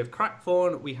 decks. We have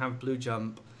Crackthorn, we have Blue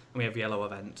Jump, and we have yellow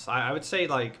events. I would say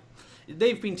like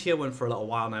they've been tier 1 for a little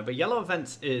while now, but yellow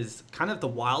events is kind of the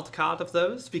wild card of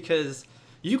those, because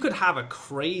you could have a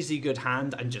crazy good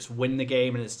hand and just win the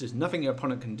game, and there's nothing your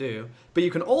opponent can do. But you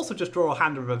can also just draw a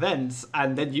hand of events,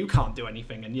 and then you can't do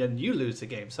anything, and then you lose the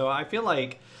game. So I feel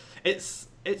like it's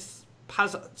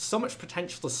has so much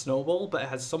potential to snowball, but it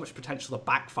has so much potential to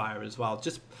backfire as well,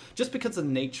 just because of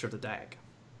the nature of the deck.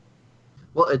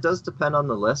 Well, it does depend on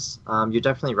the list. You're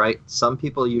definitely right. Some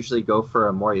people usually go for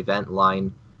a more event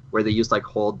line where they use like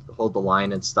hold the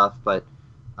line and stuff, but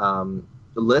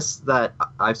the lists that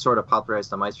I've sort of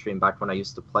popularized on my stream back when I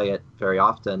used to play it very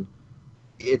often,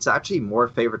 it's actually more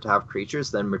favored to have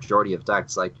creatures than majority of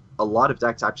decks. Like a lot of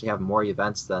decks actually have more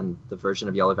events than the version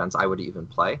of yellow events I would even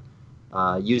play.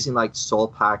 Using like Soul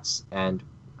Packs and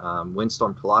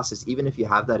Windstorm Colossus, even if you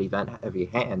have that event heavy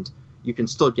hand, you can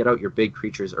still get out your big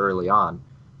creatures early on,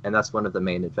 and that's one of the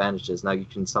main advantages. Now you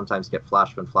can sometimes get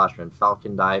Flashman,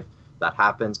 Falcon Dive. That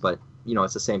happens, but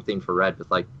it's the same thing for red with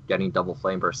like getting Double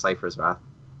Flame Burst, Cypher's Wrath.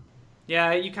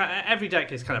 Yeah, you can. Every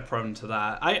deck is kind of prone to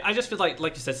that. I just feel like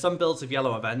you said, some builds of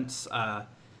yellow events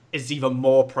is even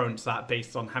more prone to that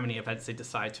based on how many events they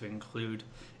decide to include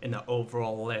in the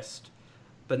overall list.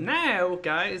 But now,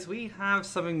 guys, we have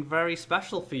something very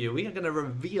special for you. We are going to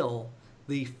reveal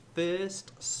the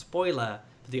first spoiler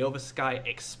for the Oversky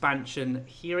expansion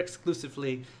here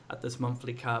exclusively at this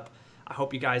monthly cup. I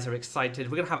hope you guys are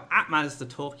excited. We're going to have Atmaz to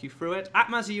talk you through it.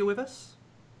 Atmaz, are you with us?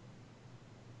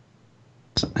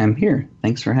 I'm here.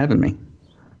 Thanks for having me.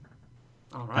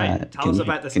 All right. Tell us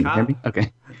about this card. You hear me?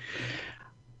 Okay.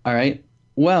 All right.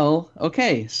 Well,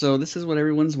 okay. So this is what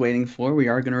everyone's waiting for. We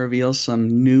are going to reveal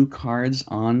some new cards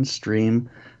on stream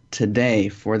today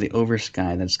for the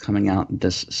Oversky that's coming out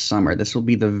this summer. This will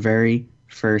be the very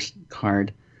first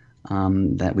card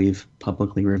that we've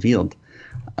publicly revealed.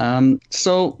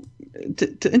 So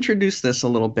to introduce this a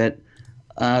little bit,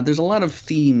 there's a lot of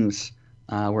themes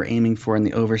we're aiming for in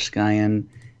the Oversky,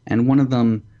 and one of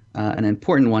them, an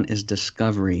important one, is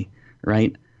discovery,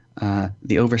 right?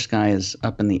 The Oversky is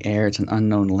up in the air. It's an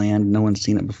unknown land. No one's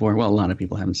seen it before. Well, a lot of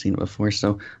people haven't seen it before.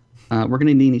 So we're going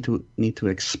to need to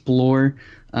explore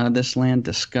this land,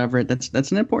 discover it.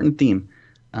 That's an important theme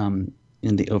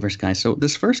in the Oversky. So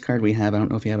this first card we have, I don't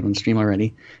know if you have it on stream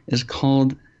already, is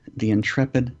called the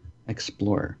Intrepid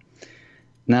Explorer.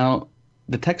 Now,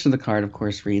 the text of the card, of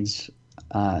course, reads,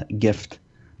 gift.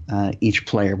 Each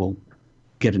player will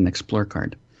get an Explore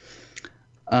card.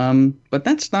 But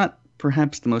that's not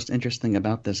perhaps the most interesting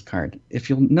about this card. If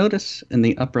you'll notice in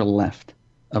the upper left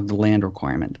of the land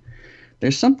requirement,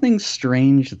 there's something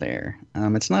strange there.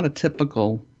 It's not a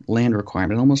typical land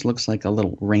requirement. It almost looks like a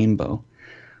little rainbow.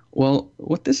 Well,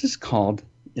 what this is called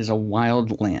is a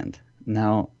wild land.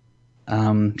 Now,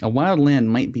 a wild land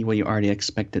might be what you already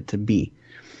expect it to be.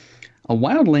 A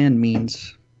wild land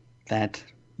means that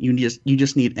you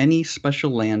just need any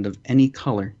special land of any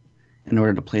color in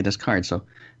order to play this card. So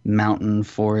mountain,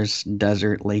 forest,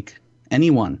 desert, lake, any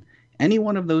one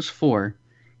of those four,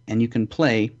 and you can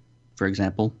play, for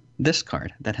example, this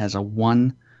card that has a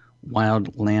 1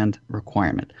 wild land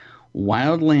requirement.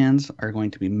 Wild lands are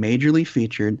going to be majorly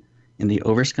featured in the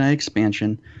Oversky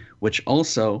expansion, which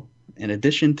also, in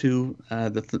addition to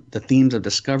the themes of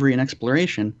discovery and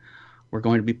exploration, we're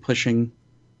going to be pushing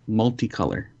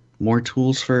multicolor, more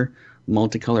tools for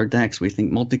multicolor decks. We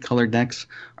think multicolor decks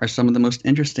are some of the most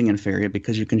interesting in Faeria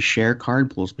because you can share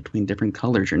card pools between different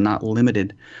colors. You're not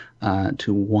limited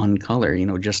to one color.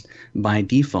 Just by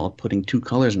default, putting 2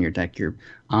 colors in your deck, your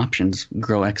options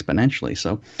grow exponentially.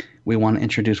 So we want to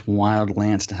introduce wild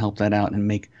lands to help that out and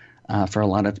make for a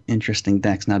lot of interesting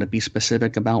decks. Now, to be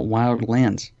specific about wild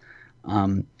lands,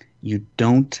 you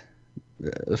don't,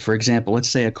 for example, let's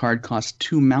say a card costs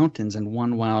 2 mountains and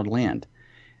 1 wild land.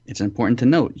 It's important to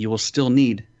note you will still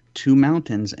need 2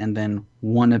 mountains and then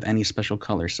 1 of any special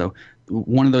color. So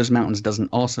one of those mountains doesn't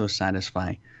also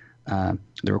satisfy the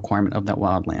requirement of that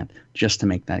wild land, just to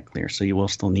make that clear. So you will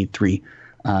still need 3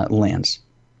 lands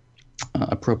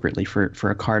appropriately for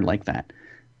a card like that.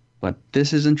 But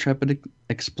this is Intrepid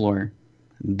Explorer.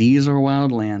 These are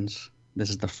wild lands. This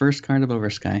is the first card of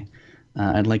Oversky.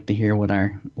 I'd like to hear what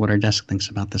our desk thinks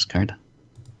about this card.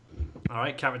 All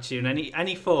right, Cavatune,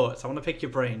 any thoughts? I want to pick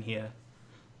your brain here.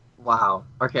 Wow.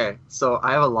 Okay, so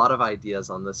I have a lot of ideas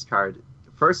on this card.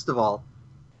 First of all,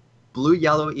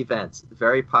 blue-yellow events,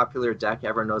 very popular deck.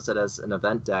 Everyone knows it as an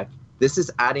event deck. This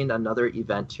is adding another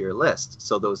event to your list.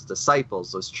 So those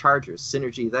disciples, those chargers,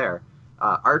 synergy there,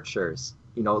 archers.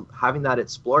 Having that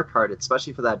explore card,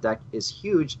 especially for that deck, is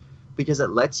huge because it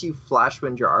lets you flash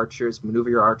wind your archers, maneuver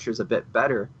your archers a bit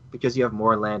better because you have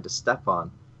more land to step on.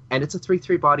 And it's a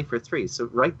 3/3 body for 3. So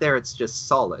right there, it's just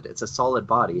solid. It's a solid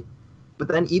body. But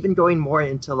then even going more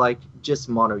into like just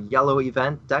mono yellow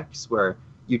event decks where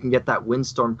you can get that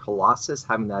Windstorm Colossus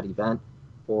having that event,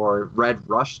 or red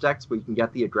rush decks where you can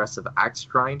get the aggressive Axe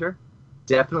Grinder.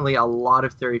 Definitely a lot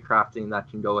of theory crafting that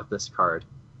can go with this card.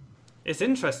 It's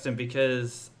interesting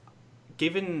because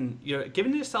giving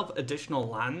yourself additional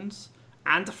lands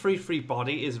and a 3/3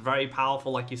 body is very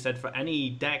powerful, like you said, for any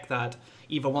deck that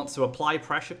either wants to apply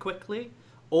pressure quickly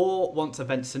or wants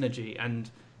event synergy. And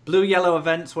blue-yellow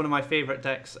events, one of my favorite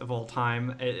decks of all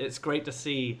time. It's great to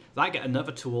see that get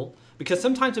another tool, because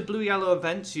sometimes with blue-yellow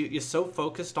events, you're so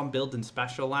focused on building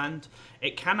special land,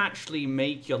 it can actually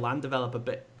make your land develop a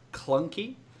bit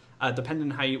clunky.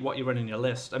 Depending on what you run in your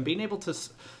list, and being able to,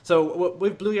 so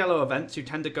with blue-yellow events, you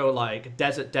tend to go like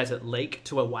desert, lake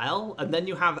to a well, and then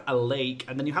you have a lake,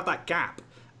 and then you have that gap,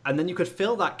 and then you could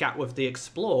fill that gap with the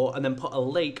explore, and then put a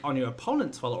lake on your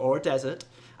opponent's well or a desert,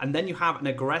 and then you have an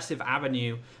aggressive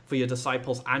avenue for your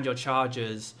disciples and your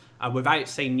chargers, without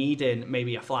say needing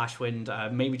maybe a flash wind,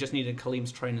 maybe just needing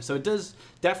Kaleem's trainer. So it does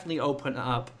definitely open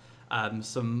up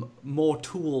some more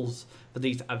tools for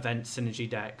these event synergy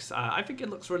decks. I think it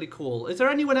looks really cool. Is there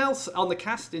anyone else on the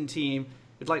casting team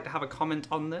who'd like to have a comment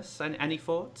on this? Any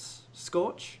thoughts?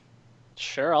 Scorch?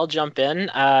 Sure, I'll jump in.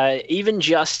 Even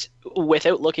just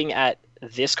without looking at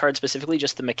this card specifically,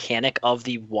 just the mechanic of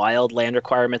the wild land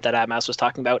requirement that Atmas was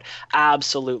talking about,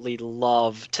 absolutely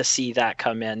love to see that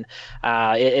come in.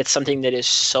 It's something that is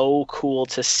so cool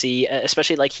to see,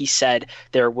 especially like he said,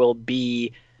 there will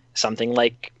be something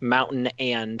like mountain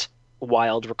and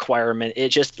wild requirement. It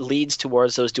just leads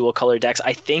towards those dual color decks.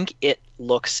 I think it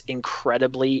looks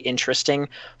incredibly interesting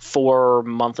for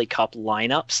monthly cup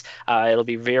lineups. It'll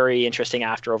be very interesting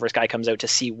after Oversky comes out to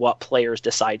see what players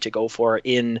decide to go for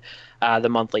in the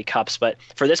monthly cups. But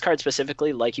for this card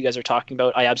specifically, like you guys are talking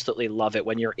about, I absolutely love it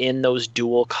when you're in those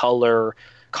dual color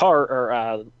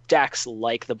decks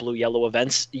like the blue-yellow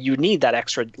events. You need that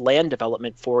extra land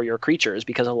development for your creatures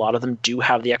because a lot of them do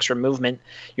have the extra movement.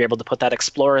 You're able to put that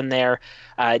Explorer in there.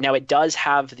 Now it does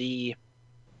have the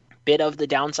bit of the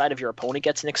downside of your opponent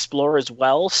gets an Explorer as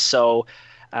well, so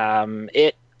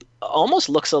it almost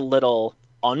looks a little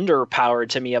underpowered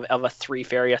to me of a 3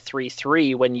 Faeria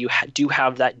 3/3 when you do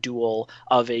have that dual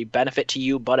of a benefit to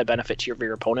you but a benefit to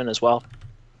your opponent as well.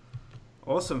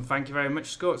 Awesome, thank you very much,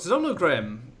 Scott.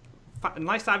 Zonogrim,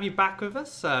 nice to have you back with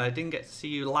us. I didn't get to see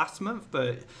you last month,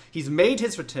 but he's made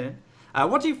his return.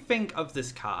 What do you think of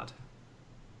this card?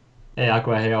 Hey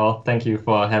Aqua, hey all. Thank you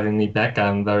for having me back.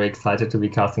 I'm very excited to be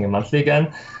casting a monthly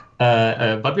again.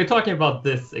 But we're talking about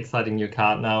this exciting new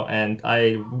card now, and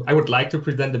I would like to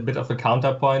present a bit of a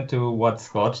counterpoint to what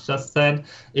Scott just said,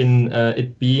 in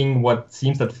it being what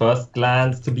seems at first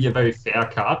glance to be a very fair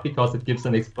card, because it gives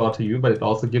an explore to you, but it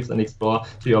also gives an explore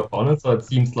to your opponent, so it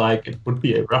seems like it would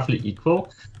be roughly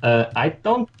equal. I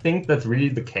don't think that's really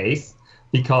the case.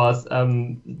 Because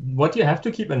what you have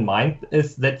to keep in mind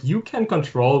is that you can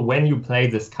control when you play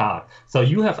this card. So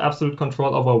you have absolute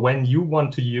control over when you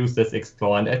want to use this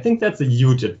Explore. And I think that's a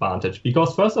huge advantage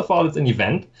because first of all, it's an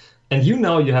event. And you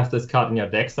know you have this card in your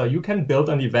deck, so you can build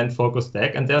an event-focused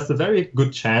deck, and there's a very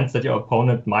good chance that your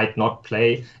opponent might not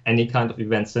play any kind of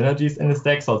event synergies in his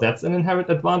deck, so that's an inherent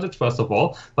advantage, first of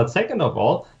all. But second of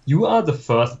all, you are the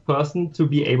first person to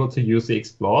be able to use the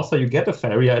Explore, so you get a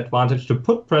Faeria advantage to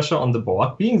put pressure on the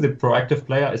board. Being the proactive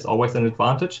player is always an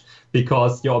advantage,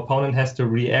 because your opponent has to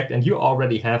react, and you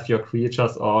already have your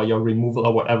creatures or your removal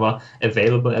or whatever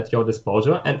available at your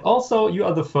disposal. And also, you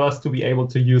are the first to be able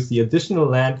to use the additional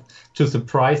land to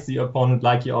surprise the opponent,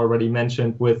 like you already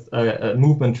mentioned, with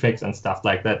movement tricks and stuff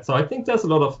like that. So I think there's a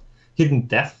lot of hidden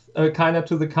depth kind of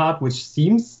to the card, which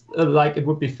seems like it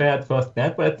would be fair at first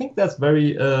glance, but I think there's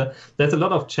a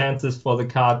lot of chances for the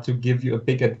card to give you a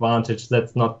big advantage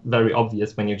that's not very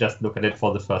obvious when you just look at it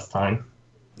for the first time.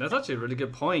 That's actually a really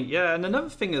good point, yeah. And another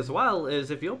thing as well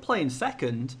is if you're playing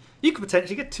second, you could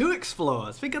potentially get 2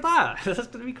 Explorers. Think of that. That's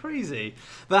going to be crazy.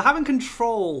 But having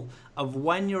control of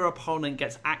when your opponent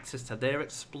gets access to their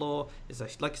Explore is,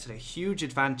 like I said, a huge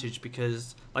advantage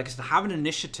because, like I said, having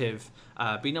initiative,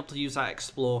 being able to use that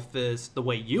Explore first the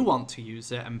way you want to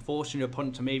use it and forcing your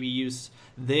opponent to maybe use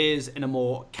theirs in a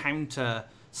more counter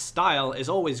style is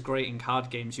always great in card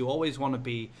games. You always want to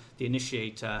be the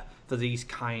initiator for these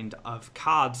kind of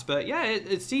cards. But yeah,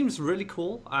 it seems really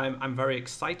cool. I'm very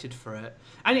excited for it.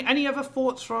 Any other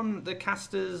thoughts from the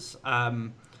casters? I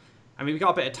mean, we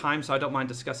got a bit of time, so I don't mind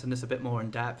discussing this a bit more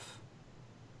in depth.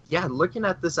 Yeah, looking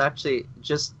at this, actually,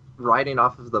 just riding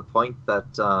off of the point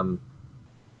that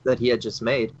that he had just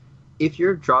made, if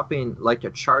you're dropping like a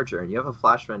charger and you have a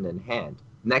Flashman in hand,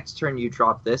 next turn you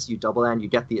drop this, you double land, you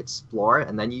get the Explore,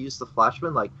 and then you use the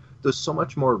Flashman, like, there's so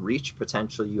much more reach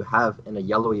potential you have in a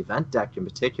yellow event deck in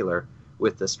particular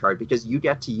with this card, because you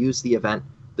get to use the event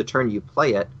the turn you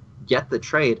play it, get the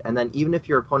trade, and then even if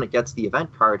your opponent gets the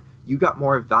event card, you got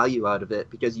more value out of it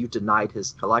because you denied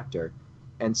his collector.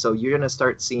 And so you're going to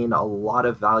start seeing a lot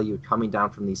of value coming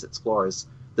down from these Explorers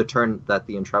the turn that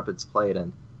the Intrepids played,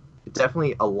 and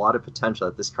definitely a lot of potential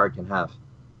that this card can have.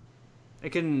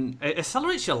 It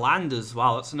accelerates your land as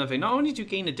well. That's another thing. Not only do you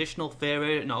gain additional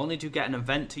Faeria, not only do you get an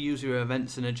event to use your event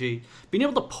synergy, being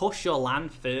able to push your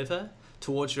land further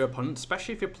towards your opponent,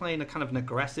 especially if you're playing a kind of an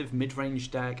aggressive mid-range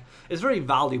deck, is very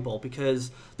valuable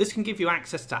because this can give you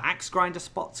access to Axe Grinder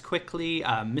spots quickly,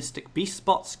 Mystic Beast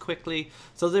spots quickly.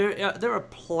 So there are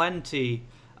plenty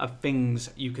of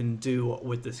things you can do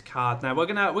with this card. Now we're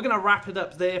gonna wrap it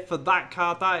up there for that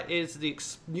card. That is the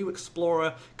new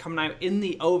Explorer coming out in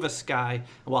the Oversky, and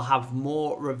we'll have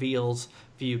more reveals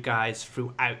for you guys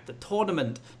throughout the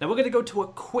tournament. Now we're gonna go to a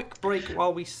quick break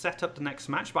while we set up the next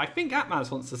match, but I think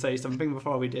Atmaz wants to say something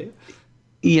before we do.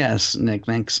 Yes, Nick,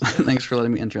 thanks. Thanks for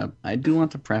letting me interrupt. I do want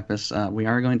to preface, we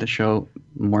are going to show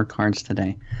more cards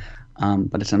today.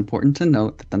 But it's important to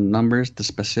note that the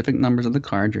specific numbers of the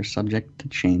cards are subject to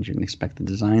change. You can expect the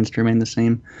designs to remain the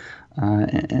same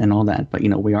and all that. But,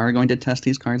 we are going to test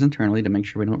these cards internally to make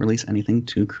sure we don't release anything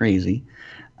too crazy.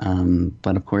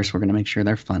 But, of course, we're going to make sure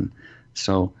they're fun.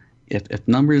 So if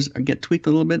numbers get tweaked a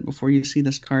little bit before you see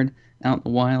this card out in the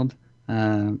wild,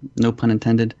 no pun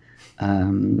intended,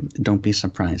 don't be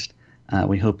surprised.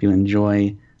 We hope you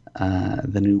enjoy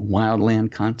the new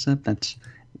Wildland concept. That's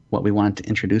what we wanted to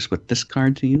introduce with this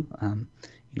card to you.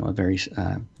 A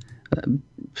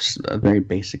very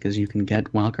basic as you can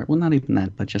get wild card. Well, not even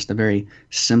that, but just a very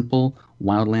simple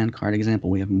Wildland card example.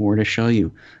 We have more to show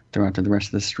you throughout the rest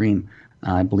of the stream.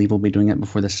 I believe we'll be doing it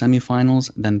before the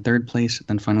semifinals, then third place,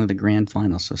 then finally the grand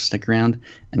final. So stick around,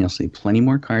 and you'll see plenty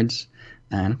more cards,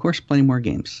 and of course, plenty more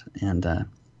games. And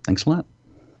thanks a lot.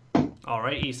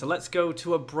 Alrighty, so let's go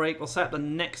to a break. We'll set up the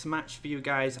next match for you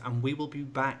guys, and we will be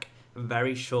back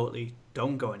very shortly.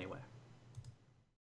 Don't go anywhere.